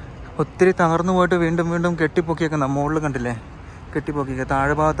ഒത്തിരി തകർന്നു പോയിട്ട് വീണ്ടും വീണ്ടും കെട്ടിപ്പൊക്കിയൊക്കെ മുകളിൽ കണ്ടില്ലേ? കെട്ടിപ്പൊക്കിയൊക്കെ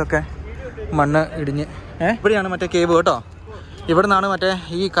താഴെ ഭാഗത്തൊക്കെ മണ്ണ് ഇടിഞ്ഞ്. ഇവിടെയാണ് മറ്റേ കേവ് കേട്ടോ. ഇവിടെ നിന്നാണ് മറ്റേ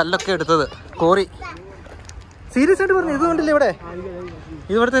ഈ കല്ലൊക്കെ എടുത്തത്. കോറി. സീരിയസ് ആയിട്ട് പറഞ്ഞു. ഇത് കണ്ടില്ലേ ഇവിടെ?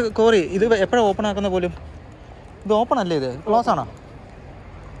 ഇത് ഇവിടുത്തെ കോറി. ഇത് എപ്പോഴാണ് ഓപ്പൺ ആക്കുന്ന പോലും? ഇത് ഓപ്പൺ അല്ലേ? ഇത് ക്ലോസ് ആണോ?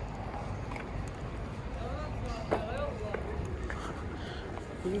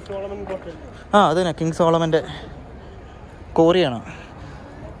 അത് തന്നെ കിങ് സോളമൻ്റെ കോറിയാണ്.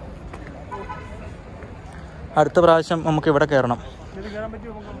 അടുത്ത പ്രാവശ്യം നമുക്ക് ഇവിടെ കയറണം.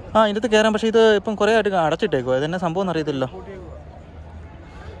 ഇതിനകത്ത് കയറാം. പക്ഷേ ഇത് ഇപ്പം കുറേ ആയിട്ട് അടച്ചിട്ടേക്കോ? ഇതെന്നെ സംഭവം ഒന്നും അറിയത്തില്ലോ.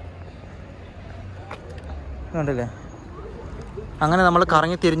 കണ്ടില്ലേ? അങ്ങനെ നമ്മൾ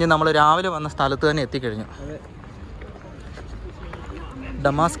കറങ്ങി തിരിഞ്ഞ് നമ്മൾ രാവിലെ വന്ന സ്ഥലത്ത് തന്നെ എത്തിക്കഴിഞ്ഞു.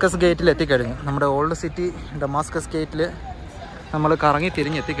 ഡമാസ്കസ് ഗേറ്റിൽ എത്തിക്കഴിഞ്ഞു. നമ്മുടെ ഓൾഡ് സിറ്റി ഡമാസ്കസ് ഗേറ്റിൽ നമ്മൾ കറങ്ങി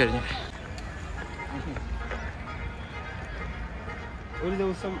തിരിഞ്ഞെത്തിക്കഴിഞ്ഞു. ഒരു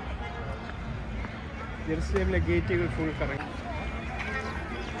ദിവസം ജെറുസലേമിലെ ഗേറ്റുകൾ ഫുൾ കറങ്ങി.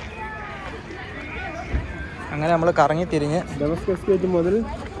 അങ്ങനെ നമ്മൾ കറങ്ങി തിരിഞ്ഞ് ഡമാസ്കസ് ഗേറ്റ് മുതൽ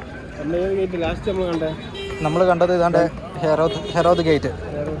ഗേറ്റ് ലാസ്റ്റ് നമ്മൾ കണ്ടത് ഇതാണ്ട് ഹെറോദ് ഗേറ്റ്.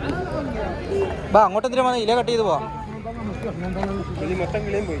 അങ്ങോട്ട് എന്തിനാ ഇല കട്ട് ചെയ്ത് പോവാം. മൊത്തം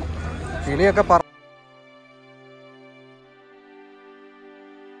കിളിയും പോയി. കിളിയൊക്കെ